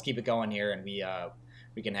let's keep it going here, and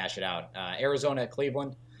we can hash it out. Arizona at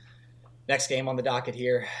Cleveland. Next game on the docket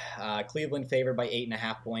here. Cleveland favored by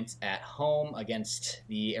 8.5 points at home against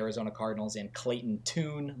the Arizona Cardinals in Clayton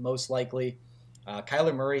Tune, most likely.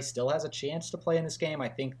 Kyler Murray still has a chance to play in this game. I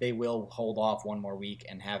think they will hold off one more week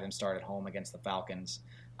and have him start at home against the Falcons.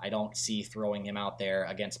 I don't see throwing him out there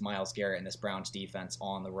against Myles Garrett and this Browns defense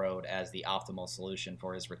on the road as the optimal solution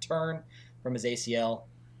for his return from his ACL.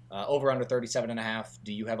 Over under 37.5.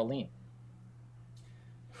 Do you have a lean?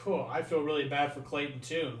 Whew, I feel really bad for Clayton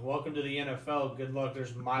Tune. Welcome to the NFL. Good luck.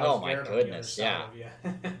 There's Myles Garrett on the other side of you.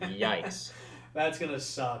 Yikes. That's gonna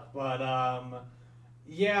suck. But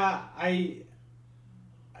yeah,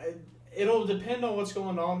 it'll depend on what's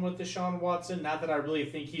going on with Deshaun Watson. Not that I really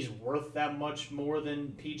think he's worth that much more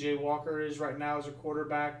than PJ Walker is right now as a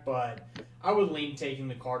quarterback, but I would lean taking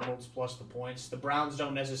the Cardinals plus the points. The Browns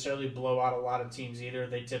don't necessarily blow out a lot of teams either.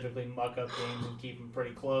 They typically muck up games and keep them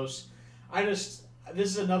pretty close.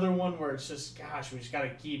 This is another one where it's just, gosh, we just got to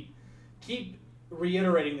keep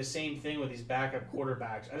reiterating the same thing with these backup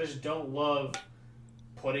quarterbacks. I just don't love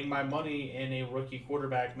putting my money in a rookie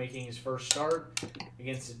quarterback making his first start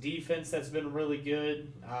against a defense that's been really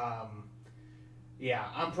good. Yeah,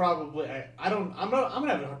 I'm gonna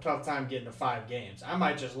have a tough time getting to 5 games. I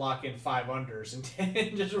might just lock in 5 unders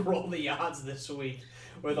and just roll the odds this week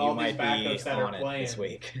with all these backups that are playing this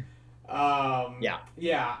week.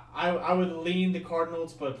 Yeah, I would lean the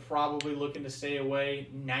Cardinals, but probably looking to stay away.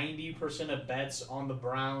 90% of bets on the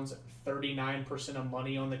Browns, 39% of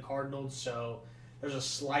money on the Cardinals. So there's a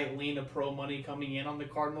slight lean of pro money coming in on the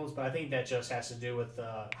Cardinals, but I think that just has to do with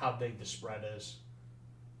how big the spread is.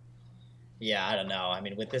 Yeah, I don't know. I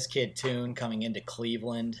mean, with this kid Tune coming into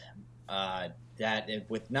Cleveland,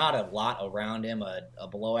 with not a lot around him, a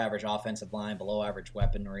below-average offensive line, below-average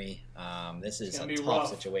weaponry, this is a tough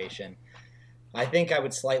situation. I think I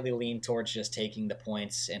would slightly lean towards just taking the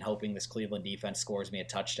points and hoping this Cleveland defense scores me a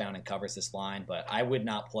touchdown and covers this line, but I would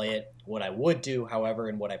not play it. What I would do, however,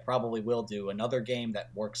 and what I probably will do, another game that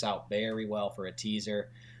works out very well for a teaser,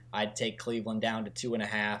 I'd take Cleveland down to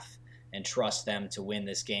 2.5 and trust them to win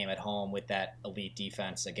this game at home with that elite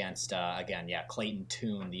defense against, Clayton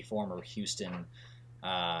Tune, the former Houston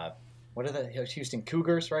Houston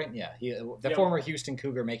Cougars, right? Yeah, former Houston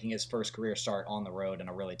Cougar making his first career start on the road in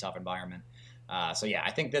a really tough environment.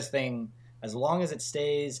 I think this thing, as long as it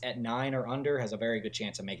stays at 9 or under, has a very good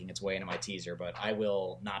chance of making its way into my teaser, but I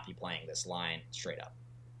will not be playing this line straight up.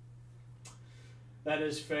 That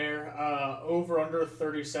is fair. Over under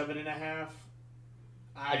 37.5.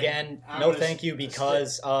 Again, no thank you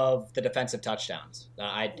because of the defensive touchdowns.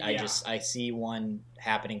 I see one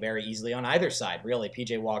happening very easily on either side, really.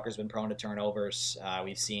 PJ Walker's been prone to turnovers.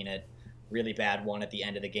 We've seen it. Really bad one at the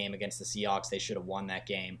end of the game against the Seahawks. They should have won that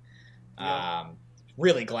game.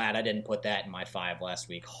 Really glad I didn't put that in my 5 last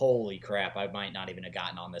week. Holy crap, I might not even have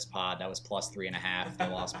gotten on this pod. That was plus 3.5. They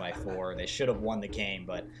lost by 4. They should have won the game,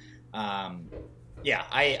 but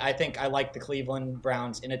I think I like the Cleveland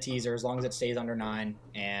Browns in a teaser as long as it stays under 9,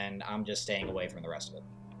 and I'm just staying away from the rest of it.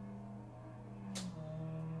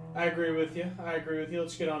 I agree with you.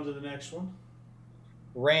 Let's get on to the next one.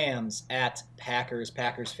 Rams at Packers.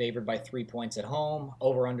 Packers favored by 3 points at home.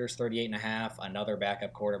 Over-unders 38.5. Another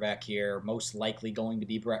backup quarterback here. Most likely going to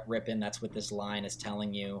be Brett Rippon. That's what this line is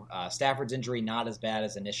telling you. Stafford's injury not as bad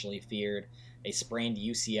as initially feared. A sprained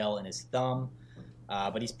UCL in his thumb.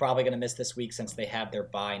 But he's probably going to miss this week since they have their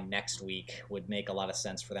bye next week. Would make a lot of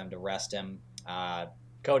sense for them to rest him.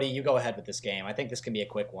 Cody, you go ahead with this game. I think this can be a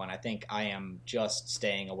quick one. I think I am just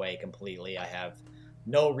staying away completely. I have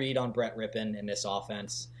no read on Brett Rippon in this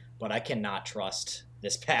offense, but I cannot trust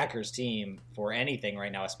this Packers team for anything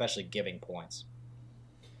right now, especially giving points.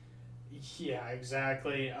 Yeah,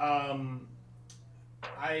 exactly. I'm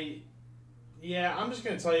just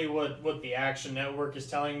going to tell you what the Action Network is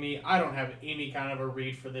telling me. I don't have any kind of a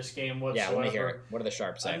read for this game whatsoever. Yeah, let me hear it. What are the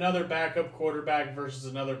sharps saying? Another backup quarterback versus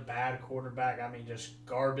another bad quarterback. I mean, just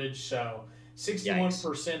garbage. So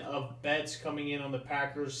 61% of bets coming in on the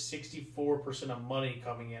Packers, 64% of money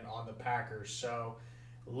coming in on the Packers. So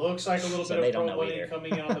looks like a little bit of pro money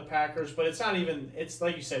coming in on the Packers, but it's not even, it's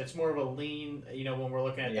like you said, it's more of a lean, when we're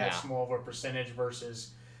looking at that small of a percentage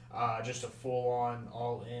versus just a full-on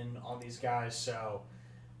all-in on these guys. So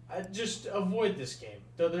just avoid this game.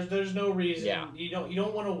 There's no reason. Yeah. You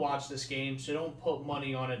don't want to watch this game, so don't put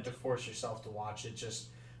money on it to force yourself to watch it. Just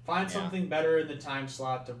find something better in the time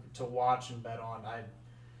slot to watch and bet on.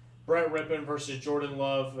 Brett Rippon versus Jordan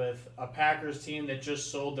Love with a Packers team that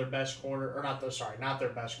just sold their best not their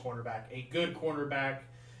best cornerback, a good cornerback.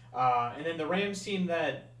 And then the Rams team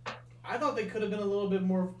that I thought they could have been a little bit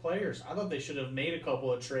more players. I thought they should have made a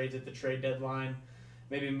couple of trades at the trade deadline,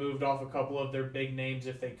 maybe moved off a couple of their big names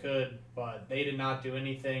if they could, but they did not do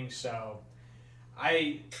anything. So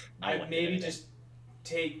I maybe just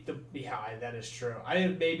take that is true. I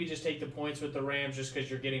maybe just take the points with the Rams just because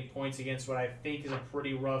you're getting points against what I think is a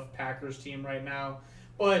pretty rough Packers team right now.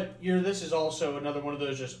 But this is also another one of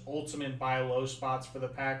those just ultimate buy low spots for the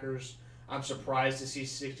Packers. I'm surprised to see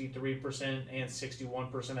 63% and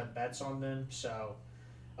 61% of bets on them. So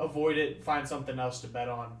avoid it. Find something else to bet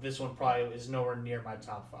on. This one probably is nowhere near my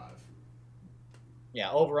top five.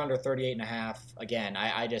 Yeah, over under 38.5. Again,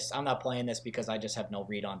 I'm not playing this because I just have no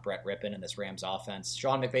read on Brett Rippon and this Rams offense.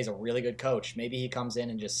 Sean McVay's a really good coach. Maybe he comes in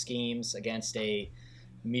and just schemes against a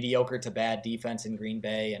mediocre to bad defense in Green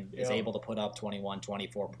Bay and is able to put up 21,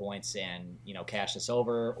 24 points and, cash this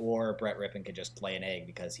over, or Brett Rippon could just play an egg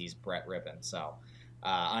because he's Brett Rippon. So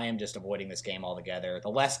I am just avoiding this game altogether. The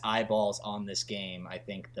less eyeballs on this game, I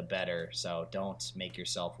think, the better. So don't make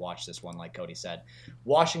yourself watch this one, like Cody said.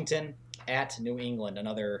 Washington at New England,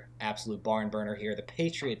 another absolute barn burner here. The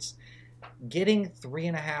Patriots getting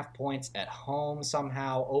 3.5 points at home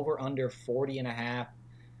somehow, over under 40.5.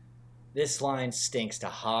 This line stinks to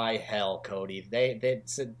high hell, Cody.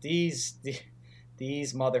 These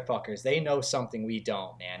motherfuckers, they know something we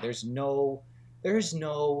don't, man. There's no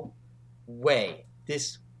way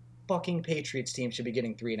this fucking Patriots team should be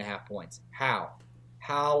getting 3.5 points. How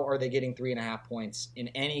are they getting 3.5 points in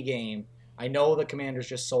any game? I know the Commanders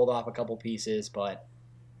just sold off a couple pieces, but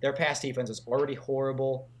their pass defense is already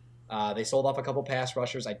horrible. They sold off a couple pass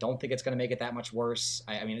rushers. I don't think it's going to make it that much worse.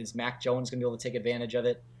 I mean, is Mac Jones going to be able to take advantage of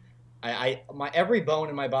it? My every bone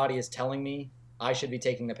in my body is telling me I should be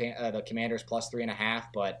taking the Commanders plus 3.5,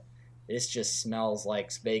 but this just smells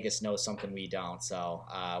like Vegas knows something we don't. So,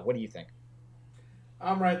 what do you think?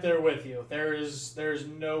 I'm right there with you. There's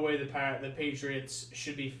no way the Patriots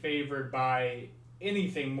should be favored by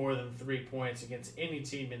anything more than 3 points against any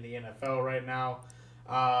team in the NFL right now.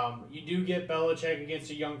 You do get Belichick against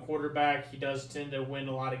a young quarterback. He does tend to win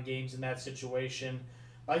a lot of games in that situation.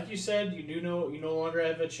 Like you said, you no longer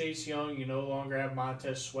have a Chase Young. You no longer have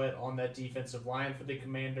Montez Sweat on that defensive line for the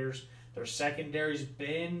Commanders. Their secondary's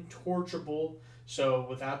been torturable. So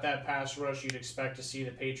without that pass rush, you'd expect to see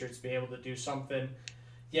the Patriots be able to do something.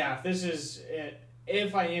 Yeah,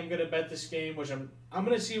 if I am going to bet this game, which I'm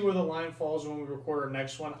going to see where the line falls when we record our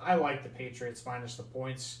next one. I like the Patriots minus the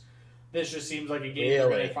points. This just seems like a game they're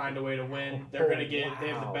going to find a way to win. They're going to they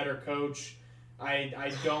have the better coach. I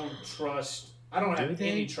don't have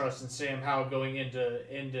any trust in Sam Howell going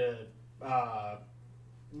into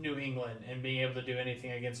New England and being able to do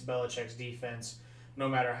anything against Belichick's defense, no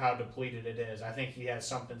matter how depleted it is. I think he has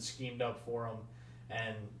something schemed up for him.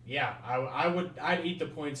 And yeah, I'd eat the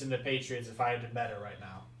points in the Patriots if I had to bet it right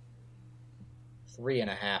now.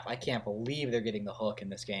 3.5. I can't believe they're getting the hook in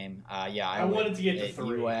this game. I wanted to get to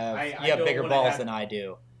 3. You have bigger balls than I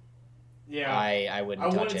do. Yeah, I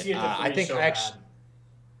wouldn't touch it. To get to 3 I think so actually, bad.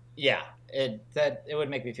 yeah, it would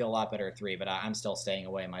make me feel a lot better at 3, but I'm still staying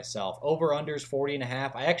away myself. Over unders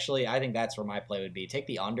 40.5. I think that's where my play would be. Take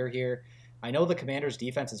the under here. I know the Commanders'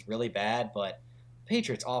 defense is really bad, but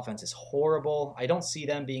Patriots offense is horrible. I don't see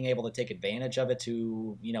them being able to take advantage of it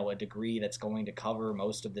to, a degree that's going to cover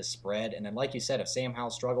most of this spread. And then, like you said, if Sam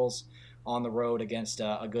Howell struggles on the road against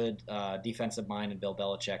a good defensive mind and Bill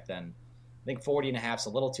Belichick, then I think 40.5 is a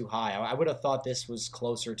little too high. I would have thought this was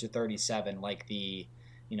closer to 37, like the,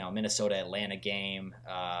 Minnesota-Atlanta game,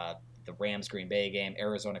 the Rams-Green Bay game,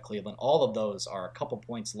 Arizona-Cleveland. All of those are a couple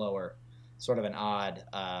points lower. Sort of an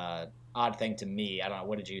odd thing to me. I don't know.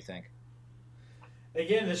 What did you think?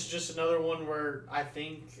 Again, this is just another one where I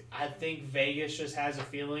think Vegas just has a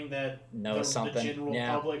feeling that the general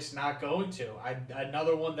public's not going to.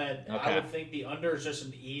 Another one that I would think the under is just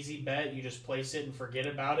an easy bet. You just place it and forget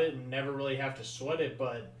about it and never really have to sweat it.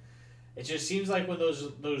 But it just seems like when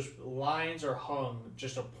those lines are hung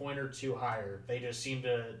just a point or two higher, they seem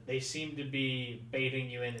to be baiting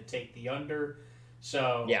you in to take the under.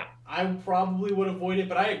 So yeah, I probably would avoid it.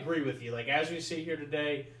 But I agree with you. Like as we sit here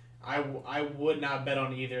today, I would not bet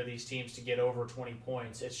on either of these teams to get over 20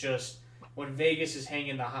 points. It's just when Vegas is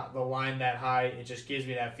hanging the line that high, it just gives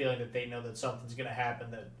me that feeling that they know that something's going to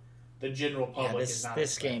happen that the general public is not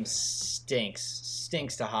this expecting. Game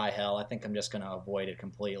stinks to high hell. I think I'm just going to avoid it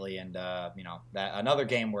completely. And, that another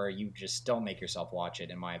game where you just don't make yourself watch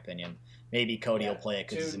it, in my opinion. Maybe Cody will play it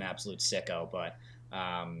because he's an absolute sicko. But,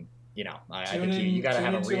 I think you got to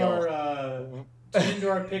have a real... Tune into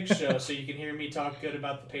our pick show so you can hear me talk good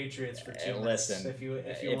about the Patriots for 2 minutes. Listen,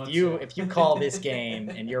 if you call this game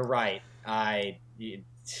and you're right,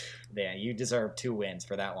 you deserve 2 wins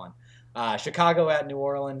for that one. Chicago at New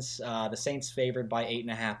Orleans. The Saints favored by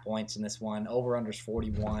 8.5 points in this one. Over unders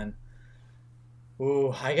 41.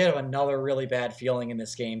 Ooh, I get another really bad feeling in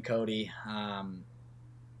this game, Cody.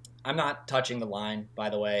 I'm not touching the line,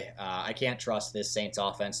 by the way. I can't trust this Saints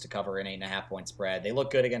offense to cover an 8.5 point spread. They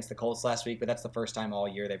look good against the Colts last week, but that's the first time all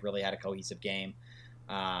year they've really had a cohesive game.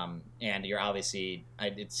 And you're obviously, are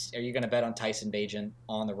you going to bet on Tyson Bagent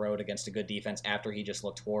on the road against a good defense after he just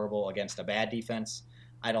looked horrible against a bad defense?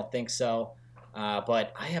 I don't think so.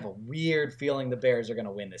 But I have a weird feeling the Bears are going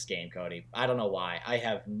to win this game, Cody. I don't know why. I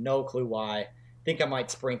have no clue why. I think I might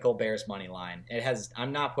sprinkle Bears money line.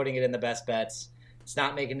 I'm not putting it in the best bets. It's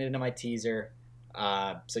not making it into my teaser.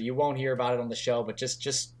 So you won't hear about it on the show, but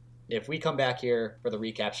just if we come back here for the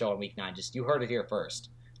recap show on week 9, you heard it here first.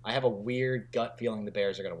 I have a weird gut feeling the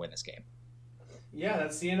Bears are going to win this game. Yeah,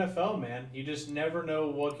 that's the NFL, man. You just never know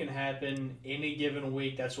what can happen any given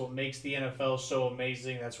week. That's what makes the NFL so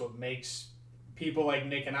amazing. That's what makes people like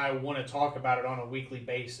Nick and I want to talk about it on a weekly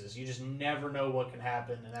basis. You just never know what can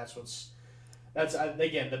happen, and that's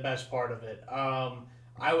again the best part of it.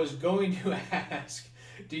 I was going to ask,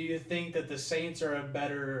 do you think that the Saints are a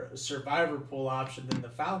better survivor pool option than the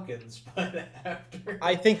Falcons? But after,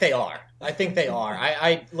 I think they are.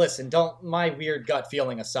 I listen. My weird gut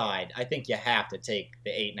feeling aside, I think you have to take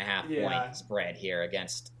the 8.5 point spread here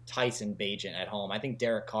against Tyson Bagent at home. I think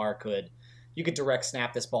Derek Carr you could direct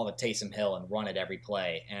snap this ball to Taysom Hill and run it every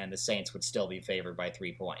play, and the Saints would still be favored by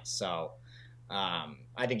 3 points. So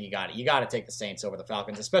I think you got to take the Saints over the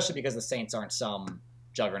Falcons, especially because the Saints aren't some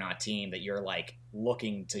juggernaut team that you're like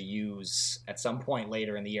looking to use at some point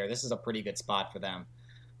later in the year. This is a pretty good spot for them.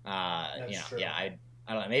 True. Yeah, I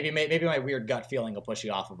don't know. Maybe my weird gut feeling will push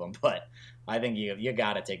you off of them, but I think you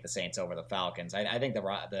got to take the Saints over the Falcons. I think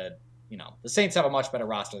the Saints have a much better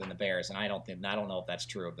roster than the Bears, and I don't know if that's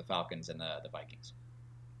true of the Falcons and the Vikings.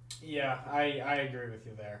 Yeah, I agree with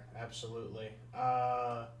you there. Absolutely.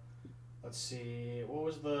 Let's see. What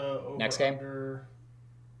was the over next game? Under?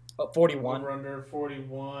 41. Over under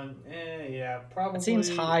 41. Yeah, probably. It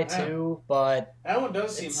seems high too, but that one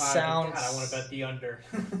does seem high. God, I want to bet the under.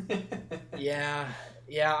 Yeah.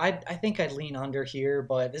 I think I'd lean under here,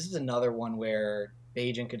 but this is another one where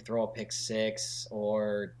Bagent could throw a pick 6,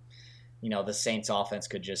 or the Saints offense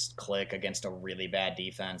could just click against a really bad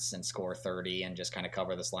defense and score 30 and just kind of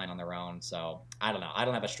cover this line on their own. So I don't know. I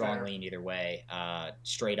don't have a strong lean either way,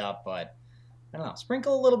 straight up, but I don't know.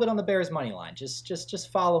 Sprinkle a little bit on the Bears money line. Just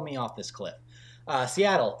follow me off this cliff.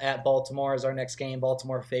 Seattle at Baltimore is our next game.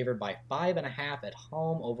 Baltimore favored by 5.5 at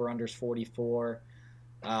home. Over/unders 44.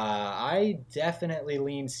 I definitely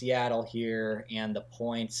lean Seattle here and the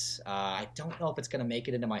points. I don't know if it's going to make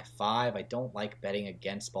it into my 5. I don't like betting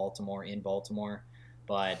against Baltimore in Baltimore,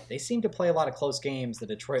 but they seem to play a lot of close games, the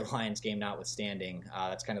Detroit Lions game notwithstanding.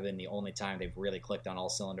 That's kind of been the only time they've really clicked on all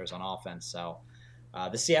cylinders on offense. So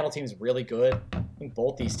the Seattle team is really good. I think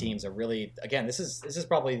both these teams are really, again, this is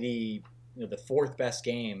probably the 4th best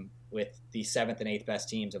game with the 7th and 8th best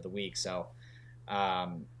teams of the week. So,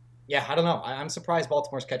 yeah, I don't know. I'm surprised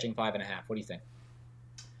Baltimore's catching 5.5. What do you think?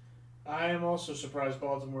 I am also surprised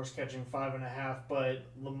Baltimore's catching 5.5, but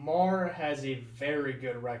Lamar has a very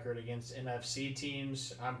good record against NFC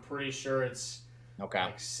teams. I'm pretty sure it's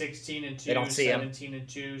like 16-2,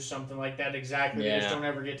 17-2, something like that. Exactly. Yeah. They just don't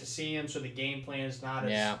ever get to see him, so the game plan is not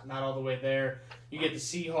all the way there. You get the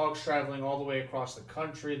Seahawks traveling all the way across the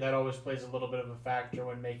country. That always plays a little bit of a factor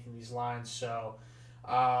when making these lines. So,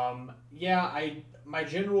 my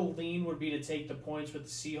general lean would be to take the points with the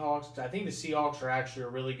Seahawks. I think the Seahawks are actually a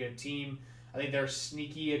really good team. I think they're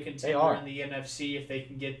sneaky a contender in the NFC if they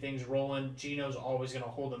can get things rolling. Geno's always going to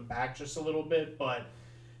hold them back just a little bit, but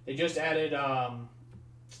they just added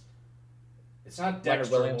it's not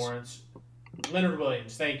Dexter Lawrence. Leonard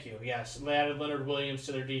Williams, thank you. Yes, they added Leonard Williams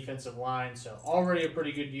to their defensive line, so already a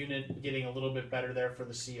pretty good unit, getting a little bit better there for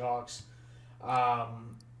the Seahawks.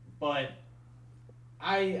 But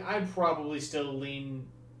I probably still lean.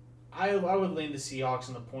 I would lean the Seahawks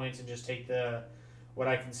on the points and just take what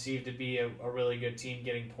I conceive to be a really good team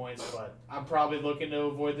getting points. But I'm probably looking to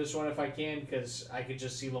avoid this one if I can, because I could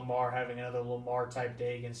just see Lamar having another Lamar type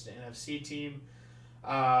day against an NFC team.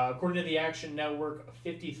 According to the Action Network,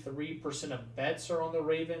 53% of bets are on the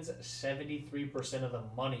Ravens, 73% of the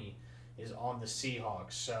money is on the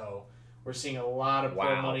Seahawks. So we're seeing a lot of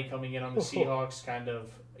pro money coming in on the Seahawks. Kind of,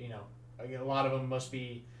 a lot of them must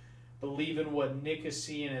be believing what Nick is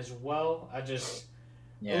seeing as well. A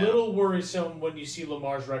little worrisome when you see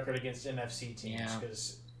Lamar's record against NFC teams,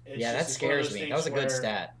 because that scares me. That was a good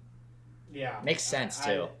stat. Yeah, makes sense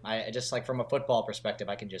too. I just, like, from a football perspective,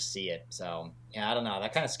 I can just see it. So yeah, I don't know.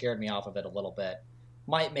 That kind of scared me off of it a little bit.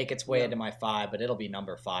 Might make its way into my 5, but it'll be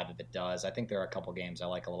number 5 if it does. I think there are a couple games I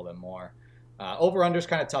like a little bit more. Over/under's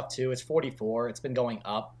kind of tough too. It's 44. It's been going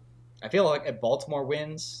up. I feel like if Baltimore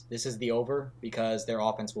wins, this is the over, because their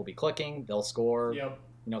offense will be clicking. They'll score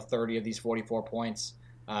 30 of these 44 points.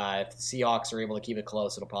 If the Seahawks are able to keep it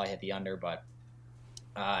close, it'll probably hit the under. But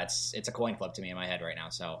It's a coin flip to me in my head right now,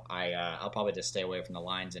 so I'll probably just stay away from the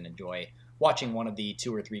lines and enjoy watching one of the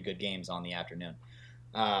 2 or 3 good games on the afternoon.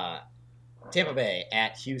 Uh, Tampa Bay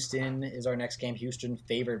at Houston is our next game. Houston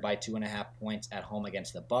favored by 2.5 points at home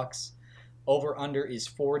against the Bucks. Over under is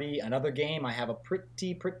 40. Another game I have a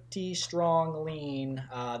pretty strong lean.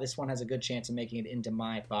 This one has a good chance of making it into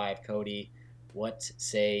my 5. Cody, what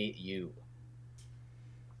say you?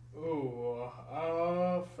 Ooh,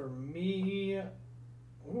 for me,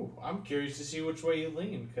 I'm curious to see which way you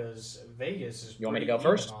lean because Vegas is You want me to pretty go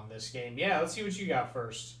even first? on this game. Yeah, let's see what you got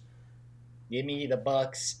first. Give me the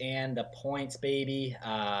Bucks and the points, baby.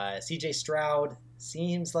 CJ Stroud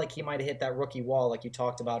seems like he might have hit that rookie wall like you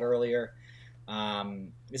talked about earlier.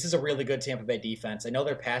 This is a really good Tampa Bay defense. I know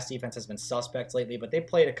their pass defense has been suspect lately, but they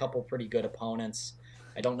played a couple pretty good opponents.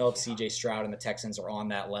 I don't know if CJ Stroud and the Texans are on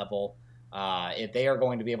that level. If they are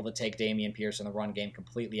going to be able to take Dameon Pierce in the run game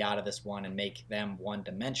completely out of this one and make them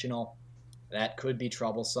one-dimensional, that could be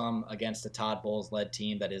troublesome against a Todd Bowles-led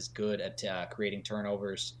team that is good at creating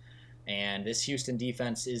turnovers. And this Houston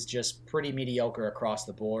defense is just pretty mediocre across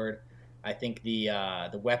the board. I think the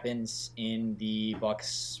weapons in the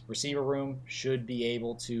Bucks receiver room should be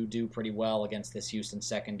able to do pretty well against this Houston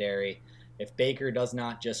secondary. If Baker does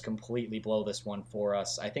not just completely blow this one for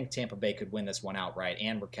us, I think Tampa Bay could win this one outright,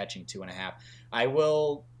 and we're catching 2.5.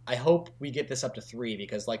 I hope we get this up to 3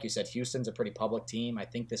 because, like you said, Houston's a pretty public team. I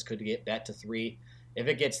think this could get bet to 3. If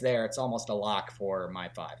it gets there, it's almost a lock for my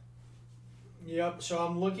 5. Yep. So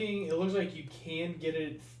I'm looking. It looks like you can get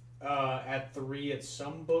it at 3 at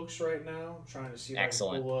some books right now. I'm trying to see if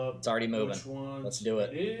Excellent. I can pull up. It's already moving. Which ones Let's do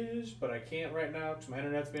it. It is, but I can't right now because my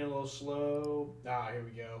internet's been a little slow. Here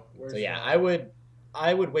we go. So yeah, I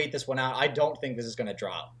would wait this one out. I don't think this is going to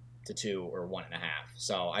drop to 2 or 1.5.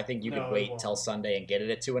 So I think you could wait till Sunday and get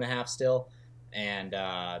it at 2.5 still. And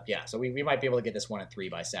so we might be able to get this one at 3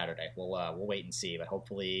 by Saturday. We'll wait and see, but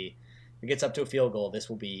hopefully. If it gets up to a field goal, this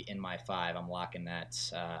will be in my 5. I'm locking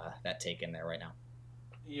that take in there right now.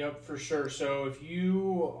 Yep, for sure. So if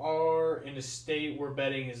you are in a state where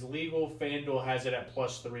betting is legal, FanDuel has it at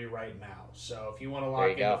 +3 right now. So if you want to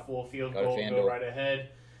lock in the full field goal, go right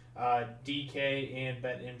ahead. DK and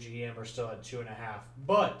BetMGM are still at 2.5.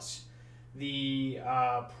 But the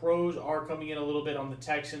pros are coming in a little bit on the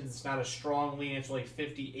Texans. It's not a strong lean. It's only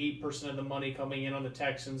 58% of the money coming in on the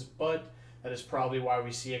Texans, but that is probably why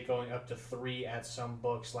we see it going up to 3 at some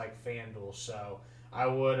books like FanDuel. So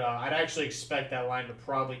I'd actually expect that line to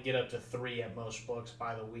probably get up to 3 at most books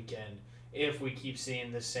by the weekend if we keep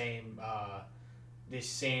seeing the same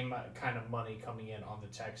kind of money coming in on the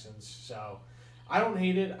Texans. So I don't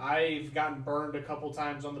hate it. I've gotten burned a couple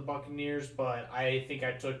times on the Buccaneers, but I think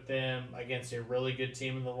I took them against a really good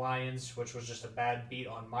team in the Lions, which was just a bad beat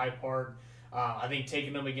on my part. I think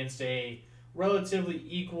taking them against a relatively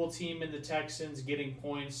equal team in the Texans, getting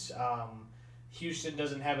points. Houston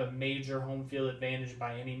doesn't have a major home field advantage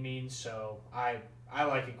by any means, so I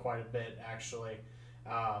like it quite a bit, actually.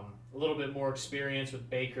 A little bit more experience with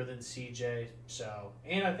Baker than CJ,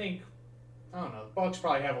 and I think, I don't know, the Bucks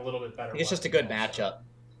probably have a little bit better. It's just a good matchup.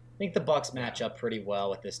 I think the Bucks match up pretty well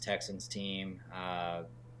with this Texans team.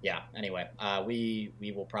 Anyway,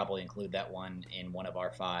 we will probably include that one in one of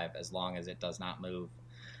our 5 as long as it does not move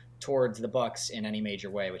towards the Bucks in any major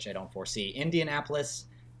way, which I don't foresee. Indianapolis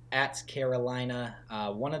at Carolina,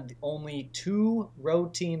 one of the only 2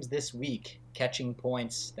 road teams this week catching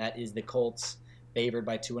points. That is the Colts, favored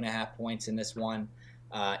by 2.5 points in this one.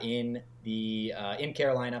 In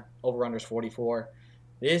Carolina, over/unders 44.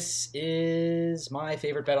 This is my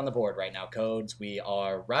favorite bet on the board right now, Codes. We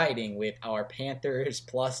are riding with our Panthers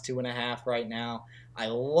 +2.5 right now. I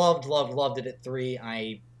loved it at 3.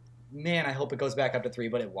 I hope it goes back up to 3,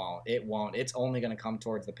 but it won't. It won't. It's only going to come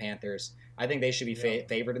towards the Panthers. I think they should be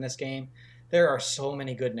favored in this game. There are so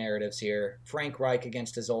many good narratives here. Frank Reich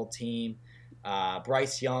against his old team.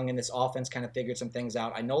 Bryce Young and this offense kind of figured some things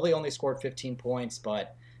out. I know they only scored 15 points,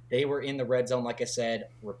 but they were in the red zone, like I said,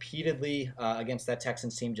 repeatedly against that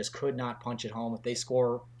Texans team. Just could not punch it home. If they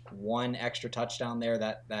score one extra touchdown there,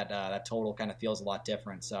 that total kind of feels a lot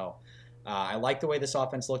different. So I like the way this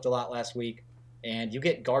offense looked a lot last week. And you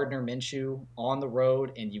get Gardner Minshew on the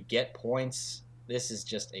road and you get points. This is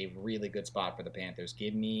just a really good spot for the Panthers.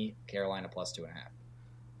 Give me Carolina +2.5.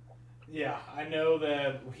 Yeah, I know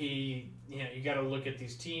that you got to look at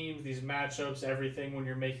these teams, these matchups, everything when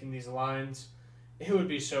you're making these lines. It would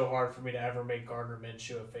be so hard for me to ever make Gardner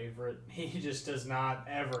Minshew a favorite. He just does not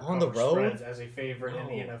ever on the road spreads as a favorite in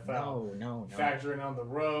the NFL. No. Factoring on the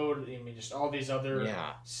road, just all these other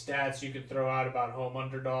stats you could throw out about home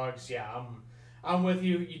underdogs. Yeah, I'm with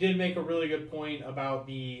you. You did make a really good point about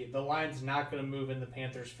the line's not going to move in the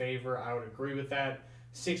Panthers' favor. I would agree with that.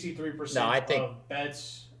 63% No, of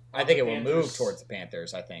bets I on think the it will move Panthers. towards the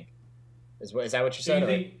Panthers. I think is that what you So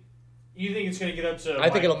said? you think it's going to get up to I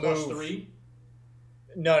think like it'll plus move. 3?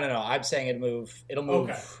 No. I'm saying it'll move. It'll move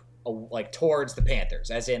Okay. like towards the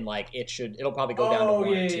Panthers, as in like it should. It'll probably go down to 1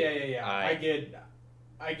 or 2. Yeah.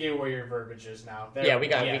 I get where your verbiage is now. There, Yeah, we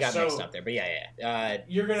got so mixed up there, but yeah.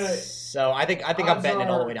 you're gonna. So I think I'm betting it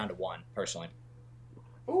all the way down to 1 personally.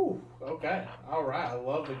 Ooh, okay, all right. I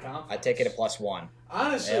love the confidence. I take it at +1.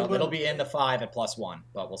 Honestly, it'll be in the 5 at +1,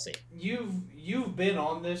 but we'll see. You've been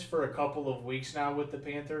on this for a couple of weeks now with the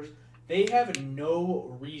Panthers. They have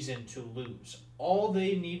no reason to lose. All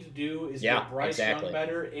they need to do is get Bryce Young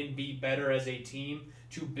better and be better as a team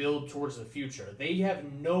to build towards the future. They have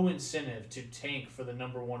no incentive to tank for the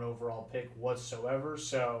number 1 overall pick whatsoever.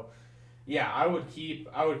 So, yeah, I would keep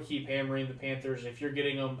hammering the Panthers if you're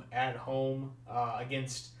getting them at home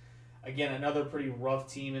against, again, another pretty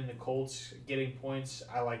rough team in the Colts getting points.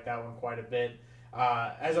 I like that one quite a bit.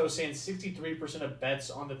 As I was saying, 63% of bets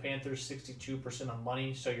on the Panthers, 62% of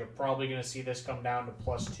money. So you're probably going to see this come down to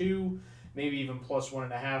 +2, maybe even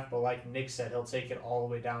 +1.5. But like Nick said, he'll take it all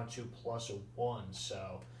the way down to +1.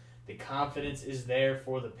 So the confidence is there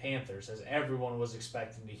for the Panthers, as everyone was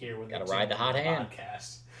expecting to hear when they ride the hot hand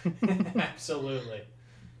podcast. Absolutely.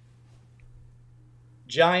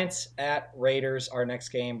 Giants at Raiders. Our next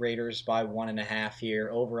game, Raiders by 1.5 here.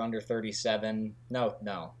 Over under 37.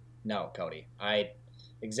 No, Cody.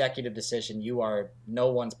 Executive decision.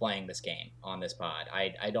 No one's playing this game on this pod.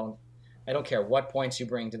 I don't care what points you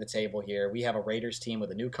bring to the table here. We have a Raiders team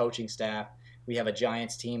with a new coaching staff. We have a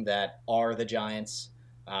Giants team that are the Giants.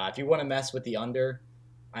 If you want to mess with the under,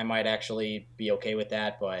 I might actually be okay with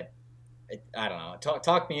that, but I don't know.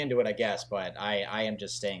 Talk me into it, I guess, but I am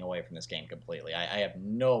just staying away from this game completely. I have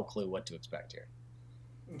no clue what to expect here.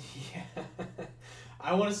 Yeah.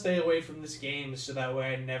 I want to stay away from this game so that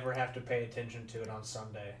way I never have to pay attention to it on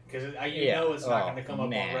Sunday. Because know it's not going to come up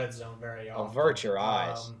on Red Zone very often. Avert your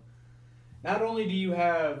eyes. Not only do you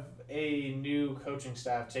have a new coaching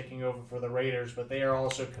staff taking over for the Raiders, but they are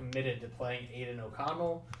also committed to playing Aiden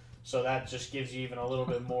O'Connell. So that just gives you even a little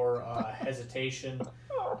bit more hesitation.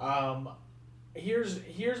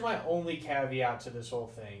 Here's my only caveat to this whole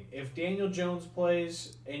thing. If Daniel Jones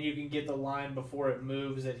plays and you can get the line before it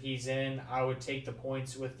moves that he's in, I would take the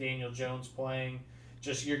points with Daniel Jones playing.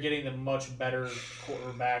 Just you're getting the much better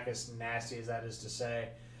quarterback, as nasty as that is to say.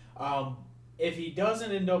 If he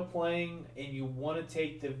doesn't end up playing and you want to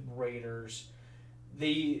take the Raiders,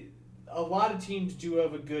 a lot of teams do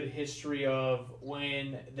have a good history of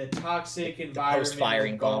when the toxic environment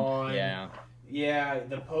post-firing is gone. Bump. Yeah,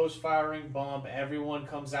 the post-firing bump, everyone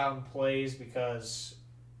comes out and plays because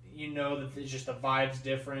you know that it's just the vibe's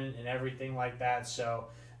different and everything like that. So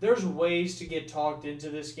there's ways to get talked into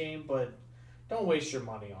this game, but don't waste your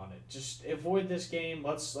money on it. Just avoid this game.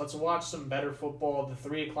 Let's watch some better football. The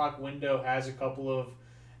 3 o'clock window has a couple of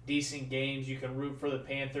decent games. You can root for the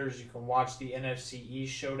Panthers. You can watch the NFC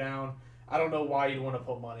East showdown. I don't know why you'd want to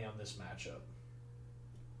put money on this matchup.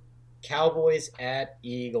 Cowboys at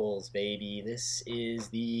Eagles, baby. This is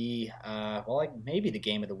maybe the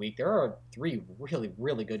game of the week. There are 3 really,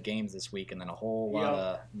 really good games this week, and then a whole lot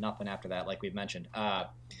of nothing after that, like we've mentioned.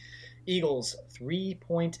 Eagles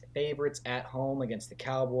 3-point favorites at home against the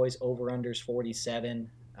Cowboys. Over/unders 47.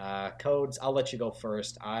 Codes, I'll let you go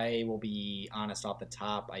first. I will be honest off the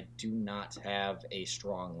top. I do not have a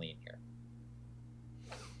strong lean here.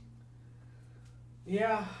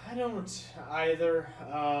 Yeah, I don't either.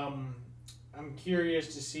 I'm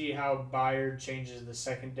curious to see how Byard changes the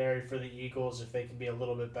secondary for the Eagles, if they can be a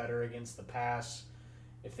little bit better against the pass.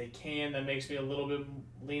 If they can, that makes me a little bit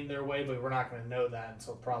lean their way, but we're not going to know that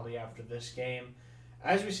until probably after this game.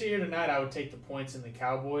 As we see here tonight, I would take the points in the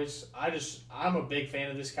Cowboys. I'm a big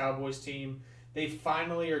fan of this Cowboys team. They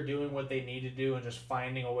finally are doing what they need to do and just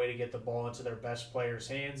finding a way to get the ball into their best player's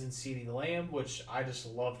hands in CeeDee Lamb, which I just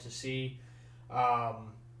love to see.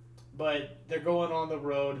 But they're going on the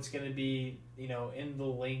road. It's going to be, in the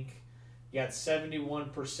link. You got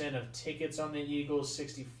 71% of tickets on the Eagles,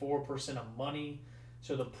 64% of money.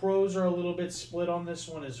 So the pros are a little bit split on this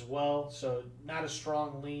one as well. So not a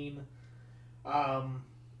strong lean. I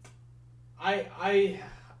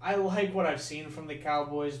like what I've seen from the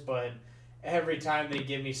Cowboys, but every time they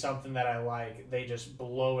give me something that I like, they just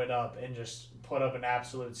blow it up and just put up an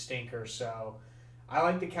absolute stinker. So I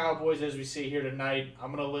like the Cowboys as we see here tonight.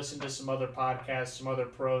 I'm going to listen to some other podcasts, some other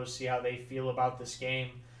pros, see how they feel about this game.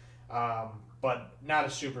 But not a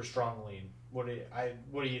super strong lean. What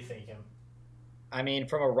are you thinking? I mean,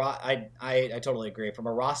 I totally agree. From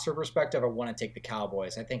a roster perspective, I want to take the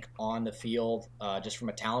Cowboys. I think on the field, just from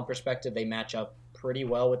a talent perspective, they match up pretty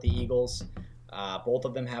well with the Eagles. Both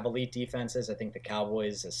of them have elite defenses. I think the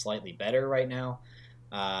Cowboys is slightly better right now.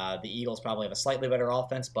 The Eagles probably have a slightly better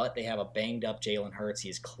offense, but they have a banged up Jalen Hurts. He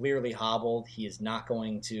is clearly hobbled. He is not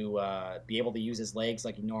going to be able to use his legs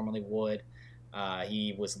like he normally would.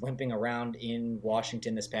 He was limping around in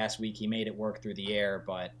Washington this past week. He made it work through the air,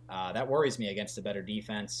 but that worries me against a better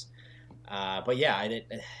defense. But yeah,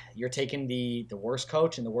 you're taking the worst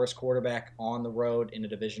coach and the worst quarterback on the road in a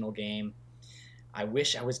divisional game. I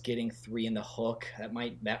wish I was getting 3 in the hook. That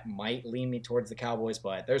might lean me towards the Cowboys,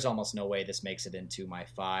 but there's almost no way this makes it into my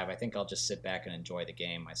 5. I think I'll just sit back and enjoy the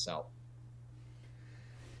game myself.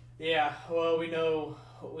 Yeah, well, we know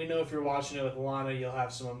if you're watching it with Lana, you'll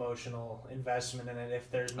have some emotional investment in it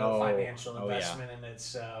if there's no financial investment in it.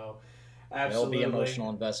 So, absolutely. There'll be emotional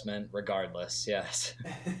investment regardless, yes.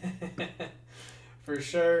 For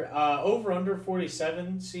sure. Over under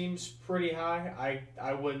 47 seems pretty high.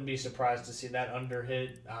 I wouldn't be surprised to see that under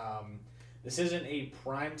hit. This isn't a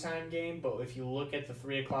primetime game, but if you look at the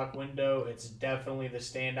 3 o'clock window, it's definitely the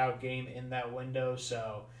standout game in that window.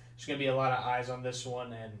 So there's going to be a lot of eyes on this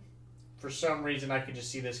one. And for some reason, I could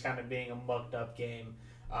just see this kind of being a mucked up game.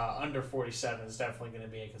 Under 47 is definitely going to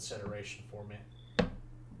be a consideration for me.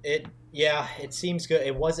 It seems good.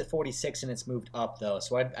 It was at 46 and it's moved up though,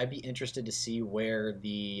 so I'd be interested to see where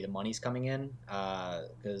the money's coming in,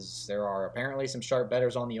 because there are apparently some sharp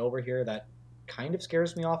bettors on the over here. That kind of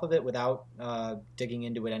scares me off of it without digging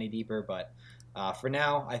into it any deeper. But for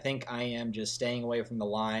now, I think I am just staying away from the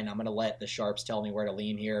line. I'm going to let the sharps tell me where to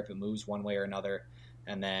lean here if it moves one way or another,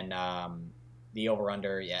 and then the over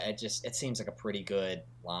under. Yeah, it seems like a pretty good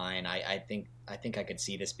line. I think I could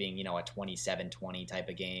see this being, a 27-20 type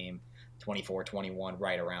of game, 24-21,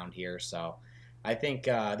 right around here. So I think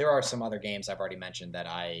there are some other games I've already mentioned that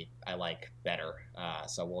I like better.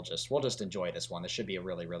 So we'll just enjoy this one. This should be a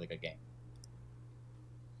really, really good game.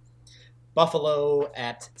 Buffalo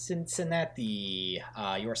at Cincinnati,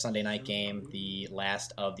 your Sunday night game, the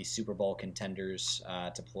last of the Super Bowl contenders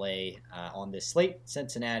to play on this slate.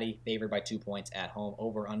 Cincinnati favored by 2 points at home,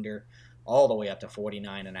 over under all the way up to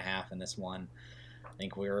 49.5 in this one. I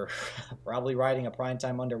think we're probably riding a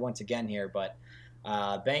primetime under once again here, but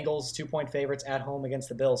Bengals 2-point favorites at home against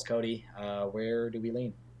the Bills. Cody, where do we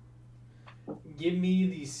lean? Give me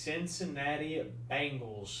the Cincinnati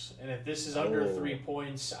Bengals, and if this is under 3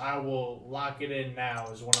 points, I will lock it in now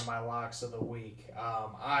as one of my locks of the week.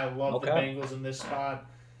 I love the Bengals in this spot.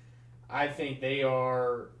 I think they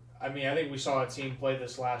are. I think we saw a team play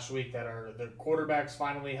this last week that are their quarterback's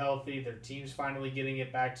finally healthy, their team's finally getting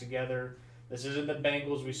it back together. This isn't the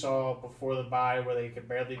Bengals we saw before the bye where they could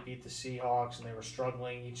barely beat the Seahawks and they were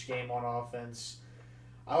struggling each game on offense.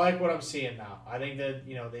 I like what I'm seeing now. I think that,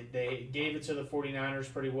 they gave it to the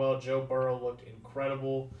 49ers pretty well. Joe Burrow looked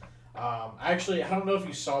incredible. Actually, I don't know if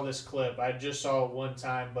you saw this clip. I just saw it one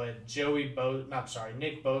time, but Nick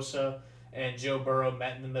Bosa and Joe Burrow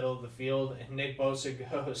met in the middle of the field, and Nick Bosa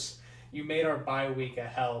goes, "You made our bye week a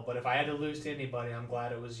hell, but if I had to lose to anybody, I'm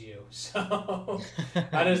glad it was you." So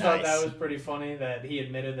I just thought that was pretty funny that he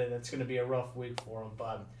admitted that it's going to be a rough week for him.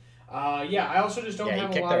 But I also just don't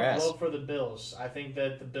have a lot of love for the Bills. I think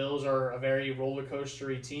that the Bills are a very roller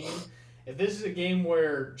coastery team. If this is a game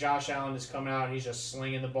where Josh Allen is coming out and he's just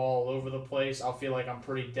slinging the ball all over the place, I'll feel like I'm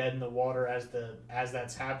pretty dead in the water as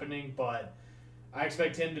that's happening. But I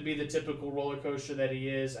expect him to be the typical roller coaster that he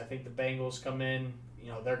is. I think the Bengals come in.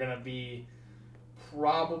 They're going to be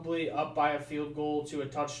probably up by a field goal to a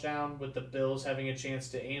touchdown with the Bills having a chance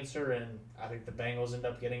to answer, and I think the Bengals end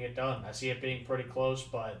up getting it done. I see it being pretty close,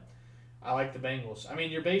 but I like the Bengals.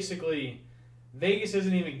 You're basically – Vegas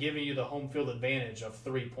isn't even giving you the home field advantage of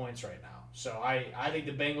 3 points right now. So I think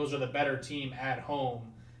the Bengals are the better team at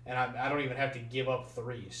home, and I don't even have to give up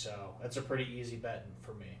 3. So that's a pretty easy bet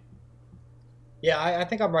for me. Yeah, I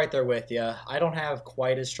think I'm right there with you. I don't have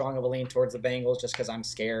quite as strong of a lean towards the Bengals just because I'm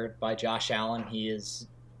scared by Josh Allen. He is,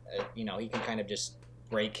 he can kind of just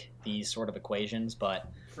break these sort of equations. But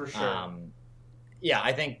for sure,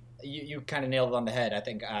 I think you kind of nailed it on the head. I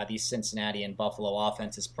think these Cincinnati and Buffalo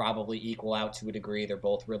offenses probably equal out to a degree. They're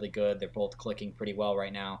both really good. They're both clicking pretty well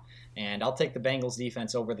right now. And I'll take the Bengals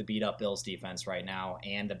defense over the beat-up Bills defense right now,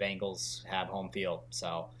 and the Bengals have home field.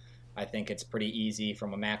 So I think it's pretty easy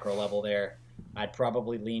from a macro level there. I'd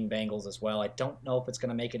probably lean Bengals as well. I don't know if it's going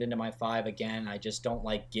to make it into my 5 again. I just don't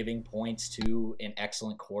like giving points to an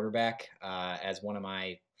excellent quarterback as one of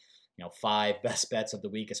my 5 best bets of the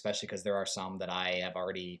week, especially because there are some that I have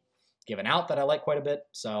already given out that I like quite a bit.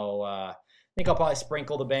 So think I'll probably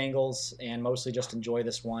sprinkle the Bengals and mostly just enjoy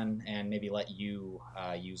this one and maybe let you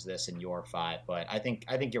use this in your 5. But I think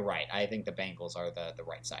you're right. I think the Bengals are the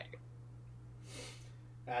right side here.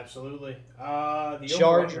 Absolutely. The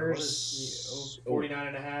Chargers,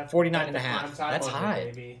 49.5. 49.5. That's under,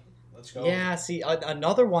 high. Baby. Let's go. Yeah, see,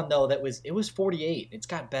 another one, though, it was 48. It's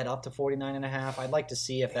got bet up to 49.5. I'd like to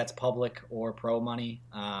see if that's public or pro money.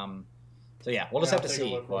 So, yeah, we'll just have to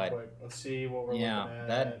see. But let's see what we're looking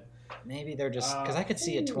at. Maybe they're just – because I could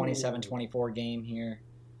see a 27-24 game here.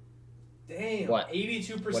 Damn. What?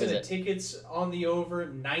 82% of tickets on the over,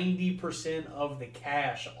 90% of the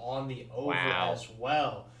cash on the over as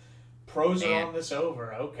well. Pros are on this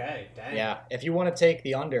over. Okay, dang. Yeah, if you want to take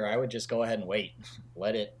the under, I would just go ahead and wait.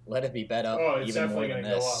 Let it be bet up even more than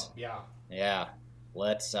this. Go up. Yeah. Yeah.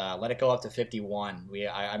 Let it go up to 51.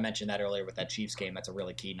 I mentioned that earlier with that Chiefs game. That's a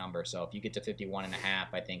really key number. So if you get to 51.5,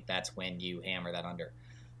 I think that's when you hammer that under.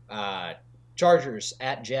 Chargers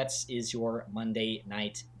at Jets is your Monday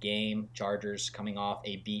night game. Chargers coming off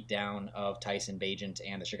a beatdown of Tyson Bagent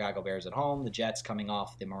and the Chicago Bears at home. The Jets coming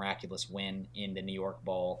off the miraculous win in the New York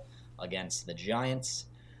Bowl against the Giants.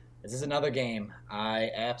 This is another game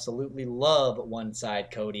I absolutely love one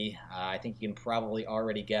side, Cody. I think you can probably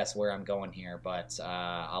already guess where I'm going here, but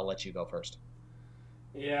I'll let you go first.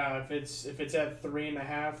 Yeah, if it's at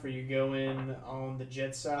 3.5, are you going on the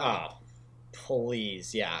Jets side? Oh,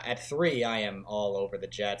 please, yeah. At 3, I am all over the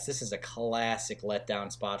Jets. This is a classic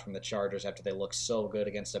letdown spot from the Chargers after they look so good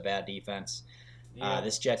against a bad defense. Yeah.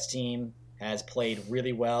 This Jets team has played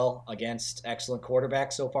really well against excellent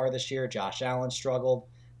quarterbacks so far this year. Josh Allen struggled.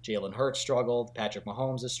 Jalen Hurts struggled. Patrick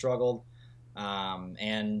Mahomes has struggled.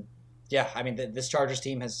 And, yeah, I mean, this Chargers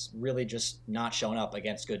team has really just not shown up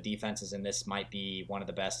against good defenses, and this might be one of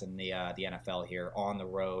the best in the NFL here on the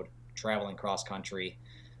road, traveling cross-country.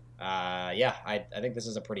 I think this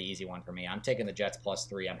is a pretty easy one for me. I'm taking the Jets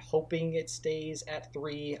 +3. I'm hoping it stays at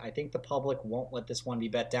 3. I think the public won't let this one be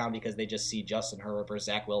bet down because they just see Justin Herbert versus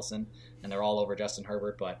Zach Wilson, and they're all over Justin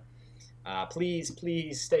Herbert. But please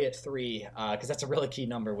stay at 3 because that's a really key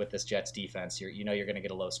number with this Jets defense. You're going to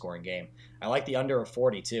get a low-scoring game. I like the under of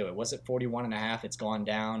 40 too. It was at 41.5. It's gone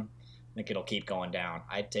down. I think it'll keep going down.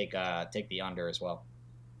 I'd take the under as well.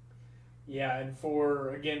 Yeah, and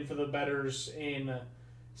for the bettors in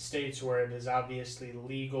states where it is obviously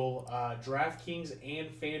legal, DraftKings and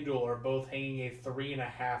FanDuel are both hanging a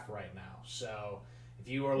 3.5 right now. So if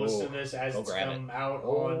you are listening to this as it's come out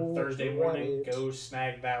on Thursday morning, go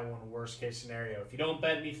snag that one. Worst case scenario. If you don't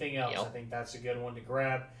bet anything else, I think that's a good one to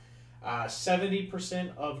grab.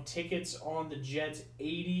 70% of tickets on the Jets,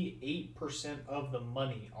 88% of the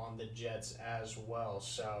money on the Jets as well.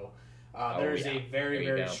 So there's a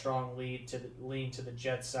very strong lean to the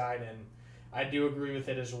Jets side, and I do agree with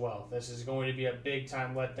it as well. This is going to be a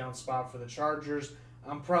big-time letdown spot for the Chargers.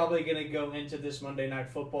 I'm probably going to go into this Monday Night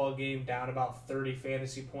Football game down about 30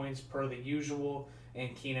 fantasy points per the usual,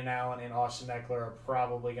 and Keenan Allen and Austin Eckler are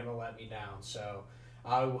probably going to let me down. So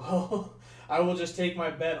I will just take my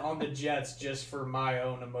bet on the Jets just for my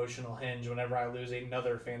own emotional hinge whenever I lose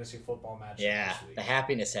another fantasy football match. Yeah, this week. The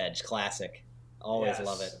happiness hedge, classic. Always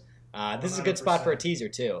love it. This is a good spot for a teaser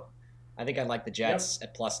too. I think I'd like the Jets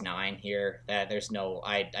at +9 here. There's no,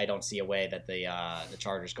 I don't see a way that the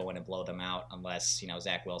Chargers go in and blow them out unless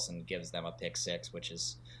Zach Wilson gives them a pick 6, which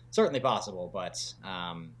is certainly possible. But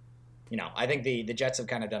I think the Jets have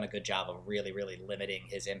kind of done a good job of really limiting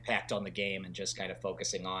his impact on the game and just kind of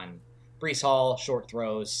focusing on Breece Hall, short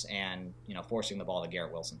throws, and forcing the ball to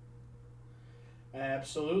Garrett Wilson.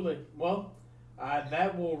 Absolutely. Well,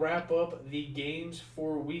 that will wrap up the games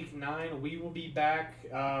for Week 9. We will be back.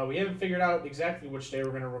 We haven't figured out exactly which day we're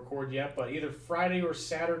going to record yet, but either Friday or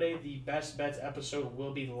Saturday, the Best Bets episode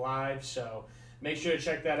will be live. So make sure to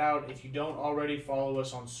check that out. If you don't already follow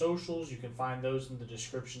us on socials, you can find those in the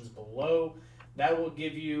descriptions below. That will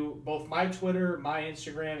give you both my Twitter, my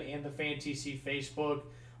Instagram, and the FanTC Facebook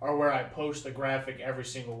are where I post the graphic every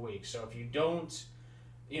single week. So if you don't...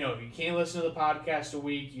 if you can't listen to the podcast a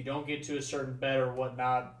week, you don't get to a certain bet or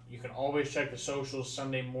whatnot, you can always check the socials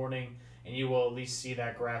Sunday morning, and you will at least see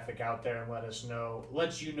that graphic out there and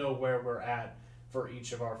let you know where we're at for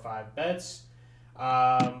each of our 5 bets.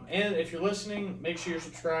 And if you're listening, make sure you're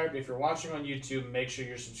subscribed. If you're watching on YouTube, make sure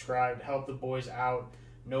you're subscribed. Help the boys out.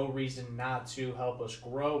 No reason not to. Help us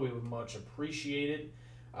grow. We would much appreciate it.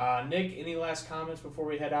 Nick, any last comments before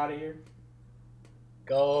we head out of here?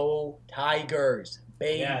 Go Tigers.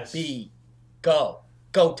 Baby, yes. Go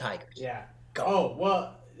Tigers. Yeah. Go. Oh,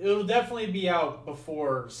 well, it'll definitely be out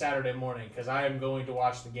before Saturday morning because I am going to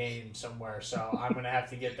watch the game somewhere, so I'm going to have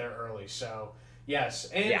to get there early. So, yes.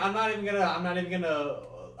 And I'm not even gonna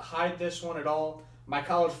hide this one at all. My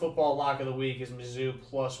college football lock of the week is Mizzou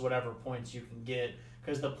plus whatever points you can get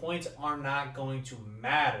because the points are not going to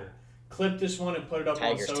matter. Clip this one and put it up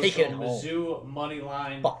Tigers, on social. take it home. Mizzou money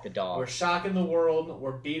line. Fuck the dog. We're shocking the world.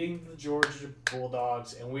 We're beating the Georgia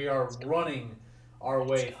Bulldogs, and we are running our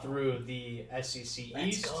way through the SEC East.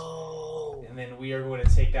 Let's go. And then we are going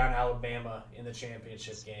to take down Alabama in the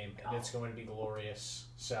championship game, and it's going to be glorious.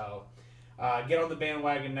 So get on the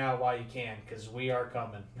bandwagon now while you can, because we are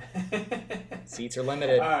coming. Seats are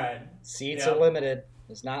limited. All right. Seats are limited.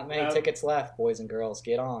 There's not many tickets left, boys and girls.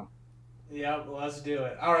 Get on. Yep, let's do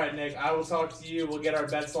it. All right, Nick, I will talk to you. We'll get our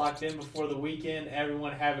bets locked in before the weekend.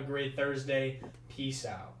 Everyone have a great Thursday. Peace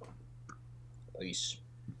out. Peace.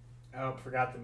 Oh, forgot the